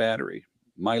my battery,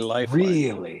 my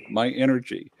lifeline, my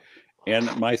energy. And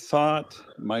my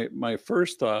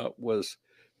first thought was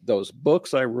those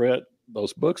books I read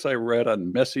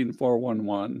on missing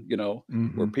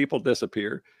 411, where people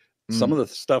disappear, some of the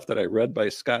stuff that I read by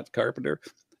Scott Carpenter.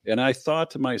 And I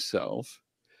thought to myself,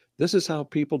 this is how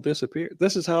people disappear.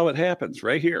 This is how it happens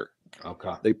right here.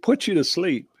 Okay. They put you to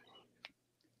sleep.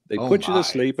 They put you to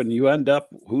sleep and you end up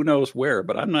who knows where,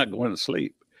 but I'm not going to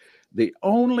sleep. The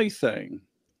only thing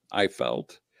I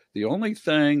felt, the only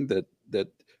thing that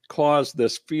caused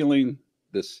this feeling,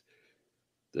 this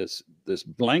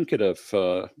blanket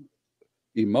of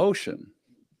emotion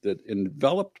that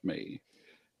enveloped me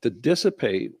to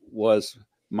dissipate was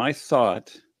my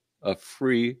thought of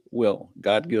free will.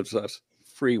 God gives us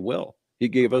free will. He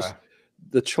gave us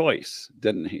the choice,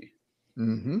 didn't he?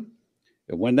 Mm-hmm.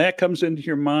 And when that comes into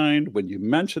your mind, when you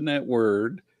mention that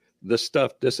word, this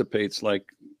stuff dissipates like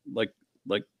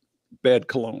bad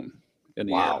cologne in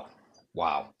the air.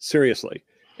 Wow. Seriously.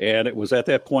 And it was at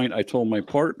that point I told my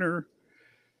partner,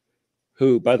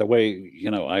 who, by the way,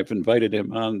 I've invited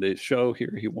him on the show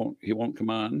here. He won't come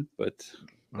on, but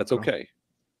that's okay.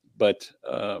 But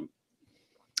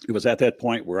it was at that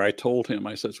point where I told him,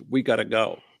 I said, we got to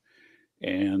go.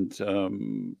 And,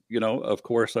 of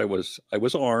course I was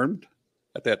armed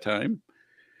at that time.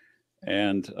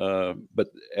 And, but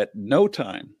at no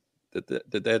time did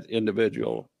that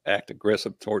individual act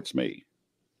aggressive towards me.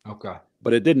 Okay.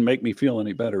 But it didn't make me feel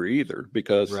any better either,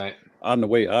 because on the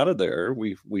way out of there,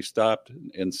 we stopped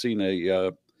and seen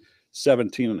a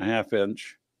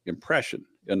 17.5-inch impression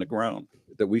in the ground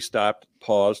that we stopped,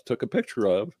 paused, took a picture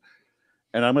of.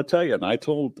 And I'm going to tell you, and I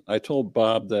told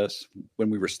Bob this when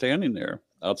we were standing there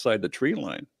outside the tree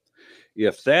line,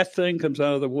 if that thing comes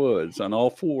out of the woods on all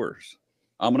fours,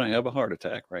 I'm going to have a heart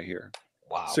attack right here.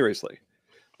 Wow. Seriously.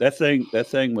 That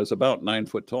thing was about 9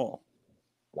 foot tall.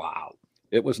 Wow.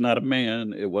 It was not a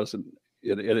man. It wasn't,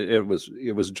 it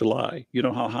was July. You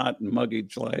know how hot and muggy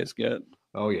Julys get?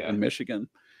 Oh yeah. In Michigan.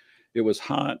 It was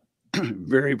hot,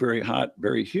 very, very hot,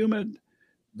 very humid.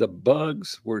 The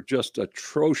bugs were just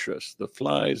atrocious. The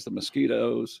flies, the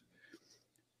mosquitoes.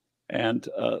 And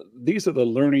these are the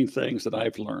learning things that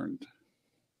I've learned.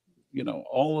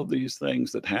 All of these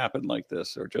things that happen like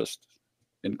this are just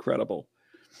incredible.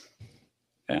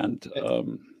 And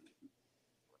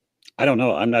I don't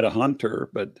know, I'm not a hunter,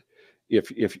 but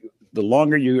if the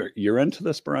longer you're into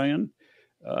this, Brian,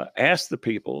 ask the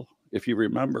people, if you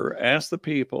remember,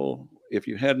 if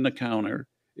you had an encounter,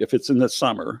 if it's in the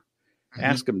summer,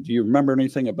 ask them, do you remember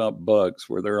anything about bugs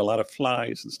where there are a lot of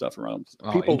flies and stuff around?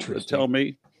 People tell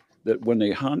me that when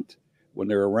they hunt, when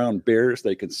they're around bears,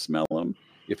 they can smell them.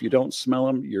 If you don't smell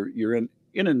them, you're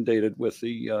inundated with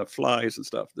the flies and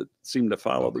stuff that seem to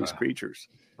follow these creatures.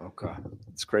 Okay.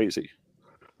 It's crazy.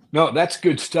 No, that's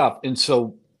good stuff. And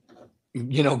so,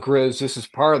 Grizz, this is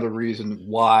part of the reason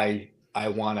why I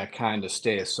want to kind of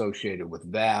stay associated with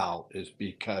Val is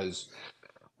because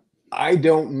I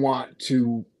don't want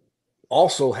to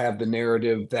also have the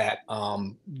narrative that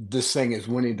this thing is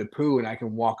Winnie the Pooh and I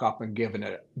can walk up and give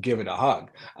it a hug.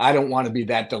 I don't want to be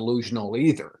that delusional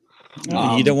either.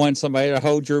 You don't want somebody to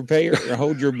hold your beer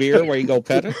while you go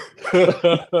pet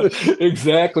it.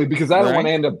 Exactly, because I don't want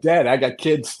to Right? end up dead. I got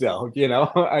kids still,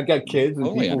 I got kids and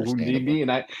Totally people who need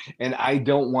understandable. me, and I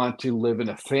don't want to live in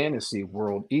a fantasy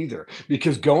world either.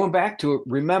 Because going back to it,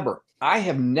 remember, I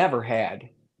have never had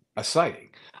a sighting.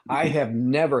 I have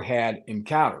never had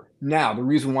encounter. Now, the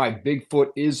reason why Bigfoot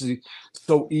is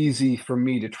so easy for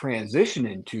me to transition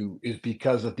into is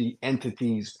because of the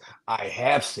entities I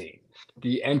have seen.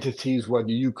 The entities, whether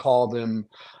you call them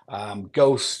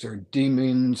ghosts or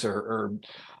demons or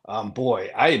boy,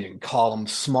 I even call them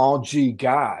small g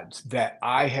gods that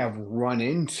I have run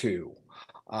into,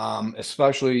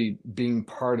 especially being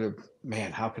part of,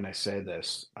 man, how can I say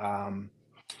this?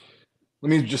 Let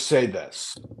me just say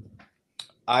this.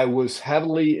 I was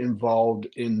heavily involved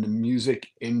in the music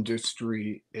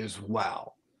industry as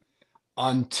well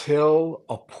until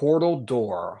a portal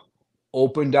door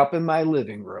opened up in my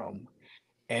living room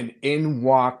and in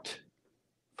walked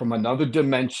from another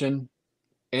dimension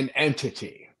an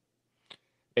entity,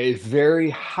 a very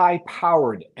high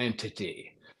powered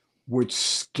entity, which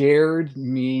scared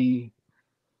me.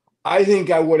 I think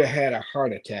I would have had a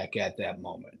heart attack at that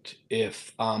moment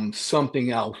if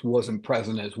something else wasn't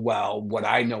present as well. What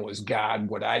I know is God,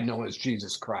 what I know is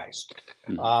Jesus Christ.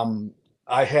 Mhm.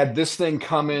 I had this thing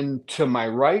come in to my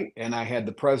right, and I had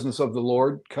the presence of the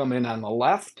Lord come in on the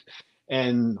left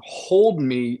and hold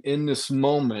me in this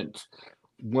moment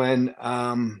when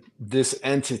this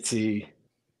entity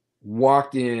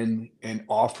walked in and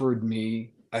offered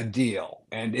me a deal.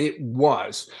 And it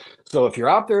was, so if you're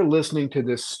out there listening to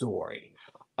this story,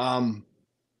 um,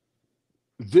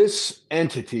 this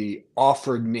entity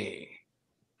offered me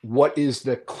what is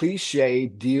the cliche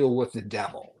deal with the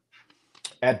devil.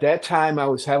 At that time, I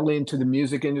was heavily into the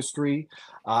music industry.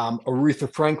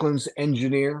 Aretha Franklin's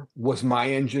engineer was my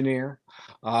engineer.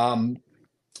 Um,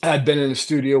 I'd been in the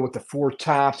studio with the Four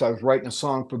Tops. I was writing a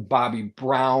song for Bobby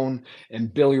Brown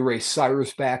and Billy Ray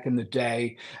Cyrus back in the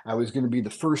day. I was going to be the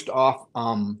first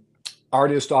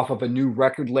artist off of a new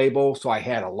record label, so I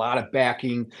had a lot of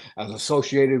backing. I was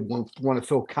associated with one of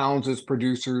Phil Collins's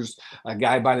producers, a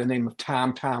guy by the name of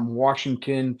Tom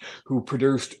Washington, who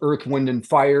produced Earth, Wind, and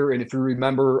Fire. And if you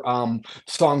remember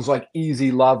songs like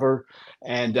Easy Lover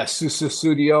and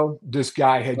Studio, this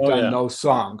guy had Oh done yeah. those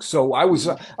songs. So I was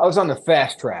on the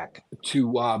fast track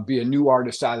to be a new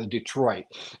artist out of Detroit.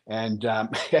 And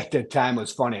at that time, it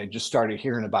was funny. I just started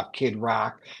hearing about Kid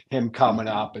Rock, him coming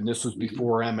up, and this was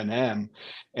before Eminem.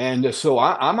 And so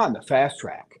I'm on the fast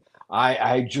track.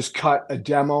 I just cut a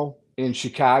demo in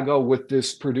Chicago with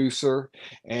this producer,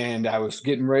 and I was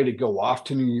getting ready to go off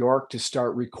to New York to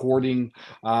start recording.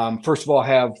 First of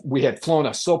all, we had flown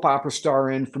a soap opera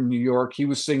star in from New York. He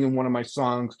was singing one of my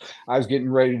songs. I was getting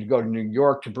ready to go to New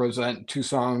York to present two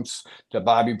songs to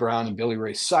Bobby Brown and Billy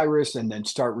Ray Cyrus, and then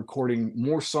start recording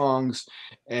more songs.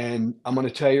 And I'm going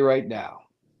to tell you right now,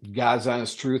 God's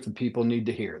honest truth, and people need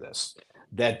to hear this.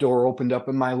 That door opened up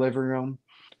in my living room.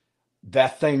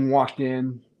 That thing walked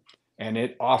in and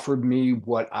it offered me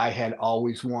what I had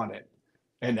always wanted.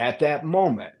 And at that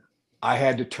moment, I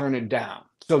had to turn it down.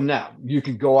 So now you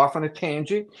can go off on a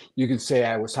tangent. You can say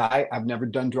I was high. I've never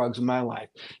done drugs in my life.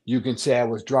 You can say I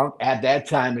was drunk. At that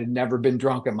time, I'd never been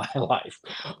drunk in my life.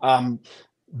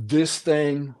 This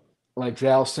thing, like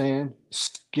Val saying,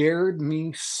 scared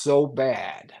me so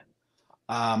bad.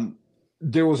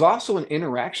 There was also an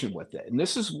interaction with it. And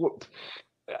this is what,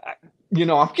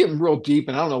 I'm getting real deep,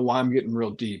 and I don't know why I'm getting real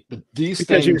deep, but these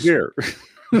Because things you're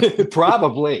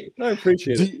probably here. I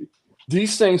appreciate it.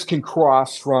 these things can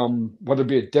cross from whether it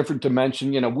be a different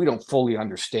dimension. We don't fully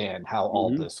understand how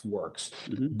all this works,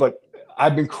 but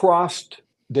they've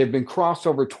been crossed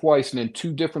over twice, and in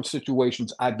two different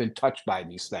situations, I've been touched by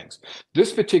these things.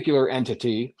 This particular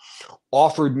entity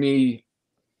offered me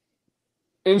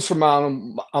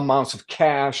insurmountable amounts of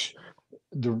cash.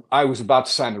 I was about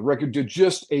to sign the record to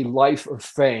just a life of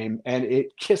fame, and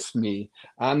it kissed me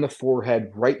on the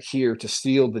forehead right here to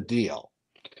seal the deal.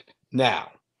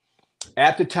 Now,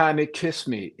 at the time it kissed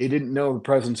me, it didn't know the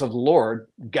presence of the Lord,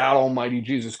 God Almighty,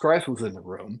 Jesus Christ was in the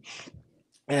room.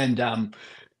 And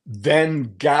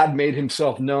then God made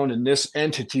himself known, and this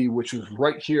entity, which was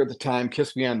right here at the time,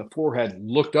 kissed me on the forehead,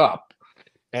 looked up,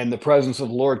 and the presence of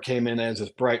the Lord came in as this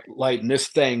bright light, and this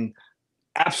thing,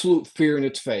 absolute fear in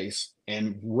its face,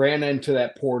 and ran into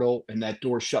that portal, and that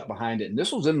door shut behind it. And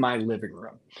this was in my living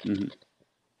room.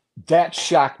 that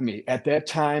shocked me. At that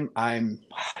time, I'm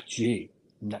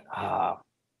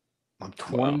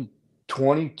Wow.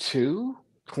 22,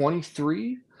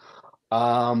 23.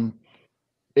 Um,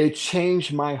 it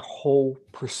changed my whole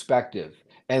perspective.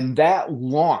 And that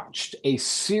launched a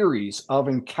series of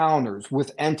encounters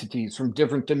with entities from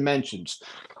different dimensions.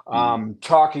 Mhm.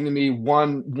 Talking to me,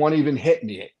 one even hit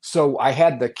me. So I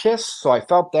had the kiss, so I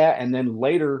felt that, and then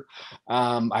later,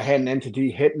 I had an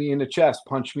entity hit me in the chest,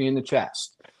 punch me in the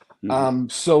chest.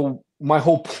 Mhm. So my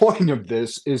whole point of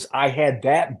this is I had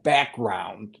that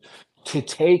background to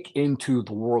take into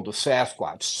the world of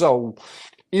Sasquatch. So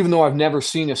even though I've never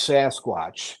seen a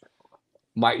Sasquatch,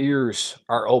 my ears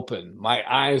are open, my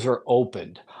eyes are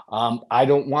opened. I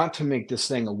don't want to make this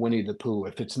thing a Winnie the Pooh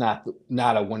if it's not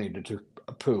a Winnie the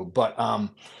Pooh, but I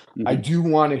Mhm. do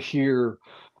want to hear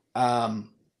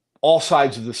um, all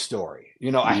sides of the story. I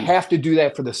Mhm. have to do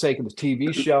that for the sake of the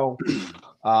TV show.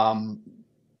 Um,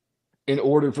 in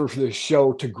order for the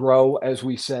show to grow, as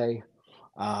we say.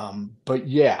 But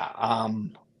yeah,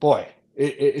 boy,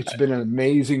 it's been an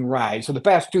amazing ride. So the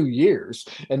past 2 years,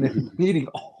 and then Mhm. meeting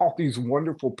all these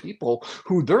wonderful people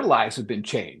who their lives have been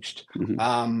changed.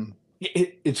 Mhm.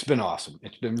 It's been awesome.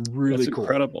 It's been really That's cool.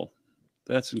 incredible.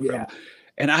 That's Yeah. incredible.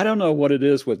 And I don't know what it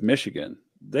is with Michigan.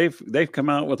 They've come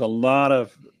out with a lot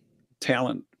of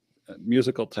talent,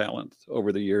 musical talent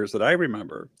over the years that I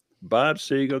remember. Bob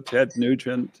Seger, Ted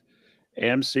Nugent,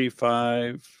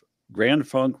 MC5, Grand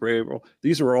Funk Railroad.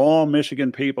 These were all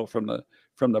Michigan people from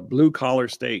the blue collar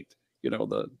state.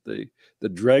 The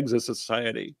dregs of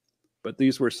society. But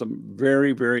these were some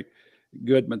very very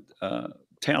good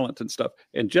talent and stuff.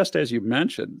 And just as you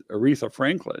mentioned, Aretha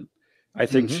Franklin, I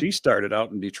think Hmm. she started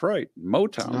out in Detroit,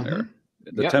 Motown Hmm. there,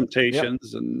 the Yep. Yep.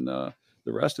 Temptations and the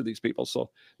rest of these people. So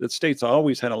the state's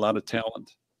always had a lot of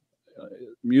talent uh,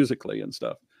 musically and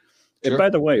stuff. And by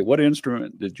Sure. the way, what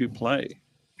instrument did you play?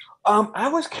 I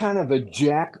was kind of a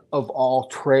jack of all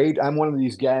trade. I'm one of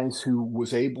these guys who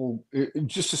was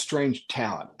just a strange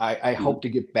talent. I Mhm. hope to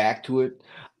get back to it.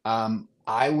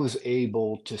 I was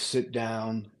able to sit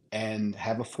down and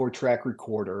have a 4-track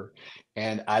recorder,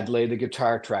 and I'd lay the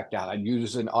guitar track down. I'd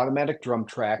use an automatic drum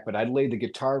track, but I'd lay the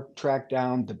guitar track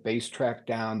down, the bass track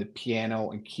down, the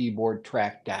piano and keyboard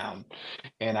track down,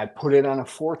 and I put it on a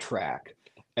 4-track.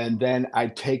 And then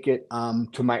I'd take it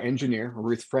to my engineer,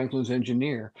 Ruth Franklin's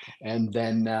engineer, and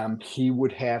then he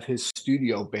would have his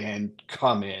studio band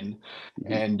come in,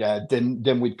 Mhm. and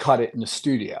then we'd cut it in the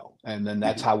studio, and then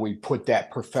that's Mhm. how we put that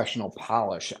professional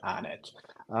polish on it.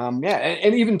 Yeah,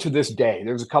 and even to this day,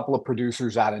 there's a couple of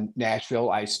producers out in Nashville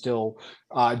I still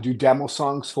do demo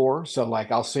songs for. So like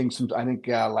I'll sing some. I think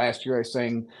last year I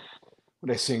sang.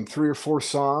 What I sing 3 or 4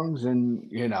 songs, and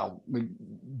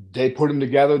they put them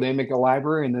together. They make a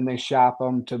library, and then they shop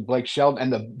them to Blake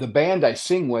Shelton. And the band I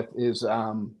sing with is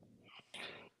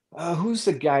who's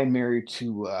the guy married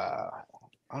to I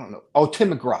don't know. Oh,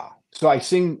 Tim McGraw. So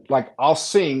I'll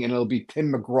sing and it'll be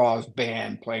Tim McGraw's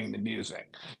band playing the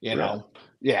music, you Right. know.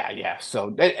 Yeah, yeah.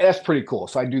 So that's pretty cool.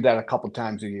 So I do that a couple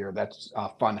times a year. That's a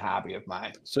fun hobby of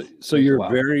mine So as you're a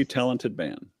well. very talented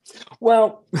man.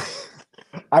 Well,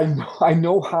 I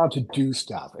know how to do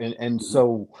stuff. And Mhm.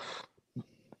 so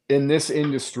in this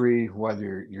industry,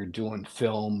 whether you're doing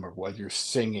film or whether you're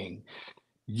singing,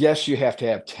 yes, you have to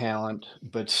have talent,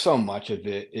 but so much of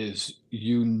it is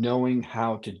you knowing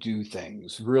how to do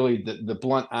things. Really, the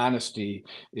blunt honesty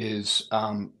is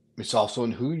it's also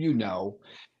in who you know,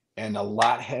 and a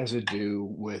lot has to do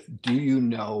with do you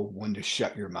know when to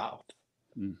shut your mouth?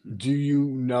 Mhm. Do you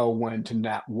know when to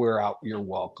not wear out your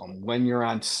welcome? When you're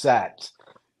on set,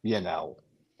 you know,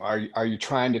 are you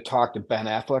trying to talk to Ben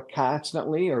Affleck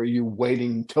constantly, or are you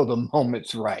waiting till the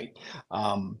moment's right?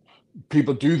 Um,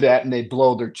 People do that and they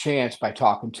blow their chance by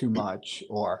talking too much,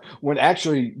 or when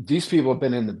actually these people have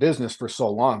been in the business for so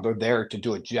long, they're there to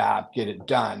do a job, get it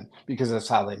done, because that's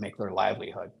how they make their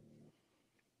livelihood.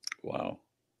 Wow.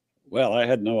 Well, I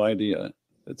had no idea.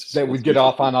 That we It's get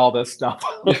off interesting. on all this stuff.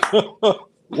 Yeah.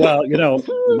 Well,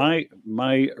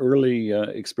 my early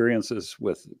experiences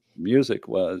with music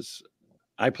was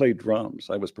I played drums.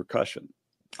 I was percussion,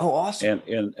 Oh, awesome.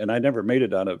 and I never made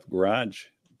it out of garage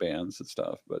bands and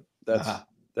stuff. But Uh-huh.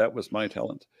 that was my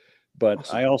talent. But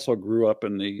Awesome. I also grew up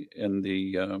in the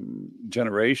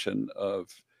generation of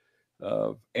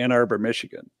Ann Arbor,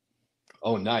 Michigan,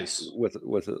 Oh, nice. with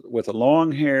a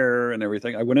long hair and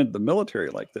everything. I went into the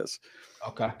military like this,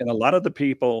 Okay. and a lot of the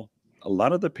people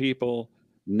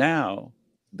now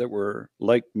that were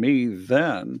like me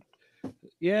then,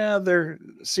 yeah, they're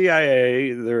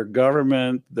CIA, they're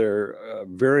government, they're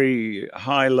very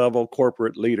high level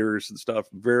corporate leaders and stuff,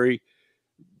 very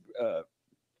uh,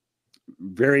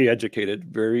 very educated,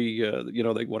 very,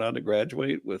 they went on to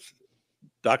graduate with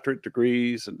doctorate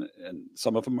degrees, and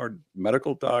some of them are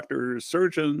medical doctors,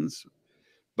 surgeons,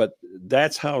 but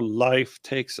that's how life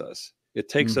takes us. It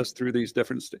takes us through these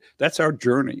different that's our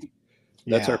journey.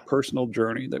 That's our personal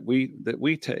journey that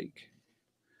we take.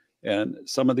 And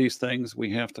some of these things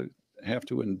we have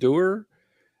to endure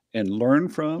and learn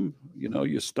from.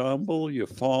 You stumble, you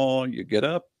fall, you get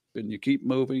up, and you keep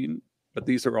moving. But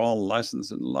these are all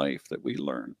lessons in life that we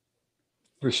learn.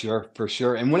 For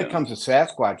sure. And when it comes to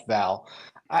Sasquatch, Val,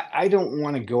 I don't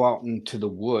want to go out into the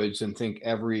woods and think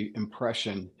every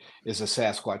impression is a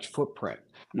Sasquatch footprint.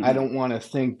 I don't want to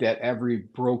think that every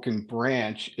broken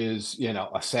branch is,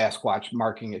 a Sasquatch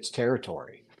marking its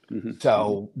territory.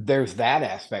 So there's that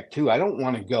aspect too. I don't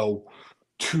want to go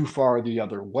too far the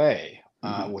other way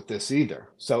with this either.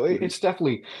 So it's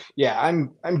definitely,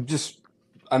 I'm just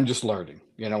learning.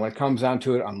 When it comes down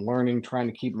to it, I'm learning, trying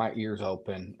to keep my ears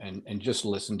open and just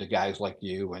listen to guys like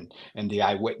you and the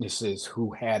eyewitnesses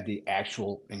who had the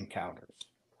actual encounters.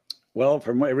 Well,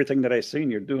 from everything that I've seen,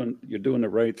 you're doing the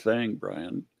right thing,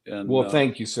 Brian. And well,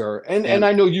 thank you, sir. And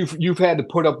I know you've had to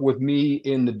put up with me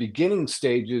in the beginning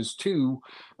stages too,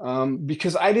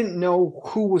 because I didn't know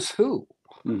who was who.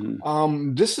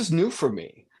 This is new for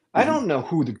me. I don't know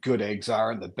who the good eggs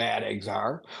are and the bad eggs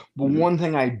are, but one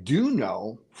thing I do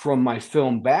know from my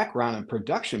film background and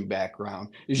production background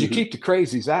is you keep the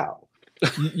crazies out.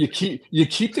 You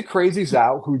keep the crazies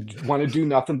out who want to do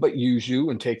nothing but use you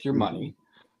and take your money,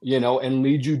 and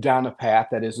lead you down a path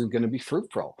that isn't going to be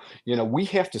fruitful. We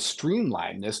have to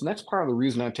streamline this, and that's part of the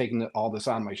reason I'm taking all this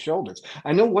on my shoulders.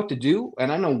 I know what to do,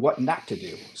 and I know what not to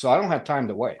do, so I don't have time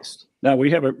to waste. Now, we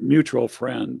have a mutual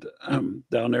friend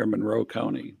down there in Monroe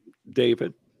County,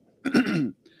 David.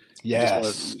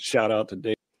 Yes. Shout out to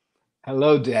Dave.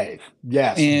 Hello, Dave.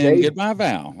 Yes. And Dave. goodbye,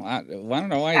 Val. I don't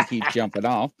know why you keep jumping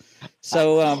off.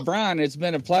 So, Brian, it's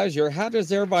been a pleasure. How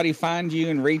does everybody find you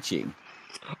and reach you?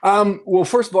 Well,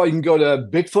 first of all, you can go to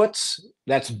Bigfoot's.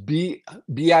 That's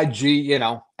B-I-G,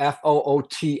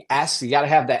 F-O-O-T-S. You got to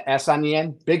have that S on the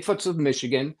end. Bigfoots of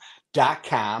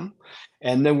Michigan.com.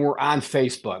 And then we're on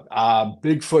Facebook,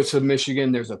 Bigfoots of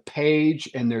Michigan. There's a page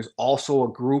and there's also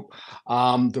a group.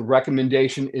 The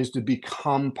recommendation is to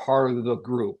become part of the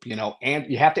group, and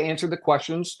you have to answer the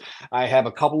questions. I have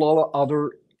a couple of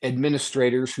other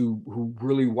administrators who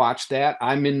really watch that.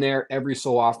 I'm in there every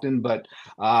so often, but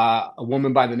a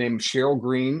woman by the name of Cheryl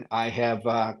Green, I have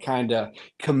kind of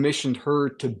commissioned her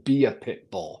to be a pit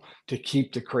bull to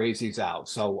keep the crazies out.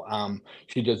 So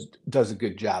she does a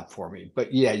good job for me.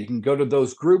 But yeah, you can go to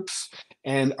those groups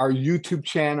and our YouTube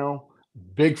channel,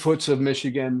 Bigfoots of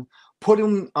Michigan. Put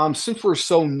in, since we're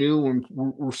so new and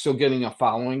we're still getting a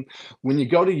following, when you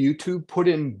go to YouTube, put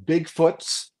in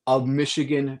Bigfoots of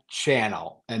Michigan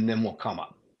channel, and then we'll come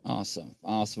up. Awesome.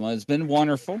 Well, it's been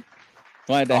wonderful.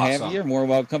 Glad to have you. More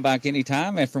welcome back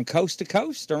anytime. And from coast to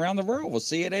coast around the world, we'll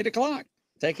see you at 8 o'clock.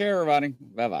 Take care, everybody.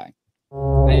 Bye-bye.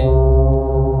 Hey.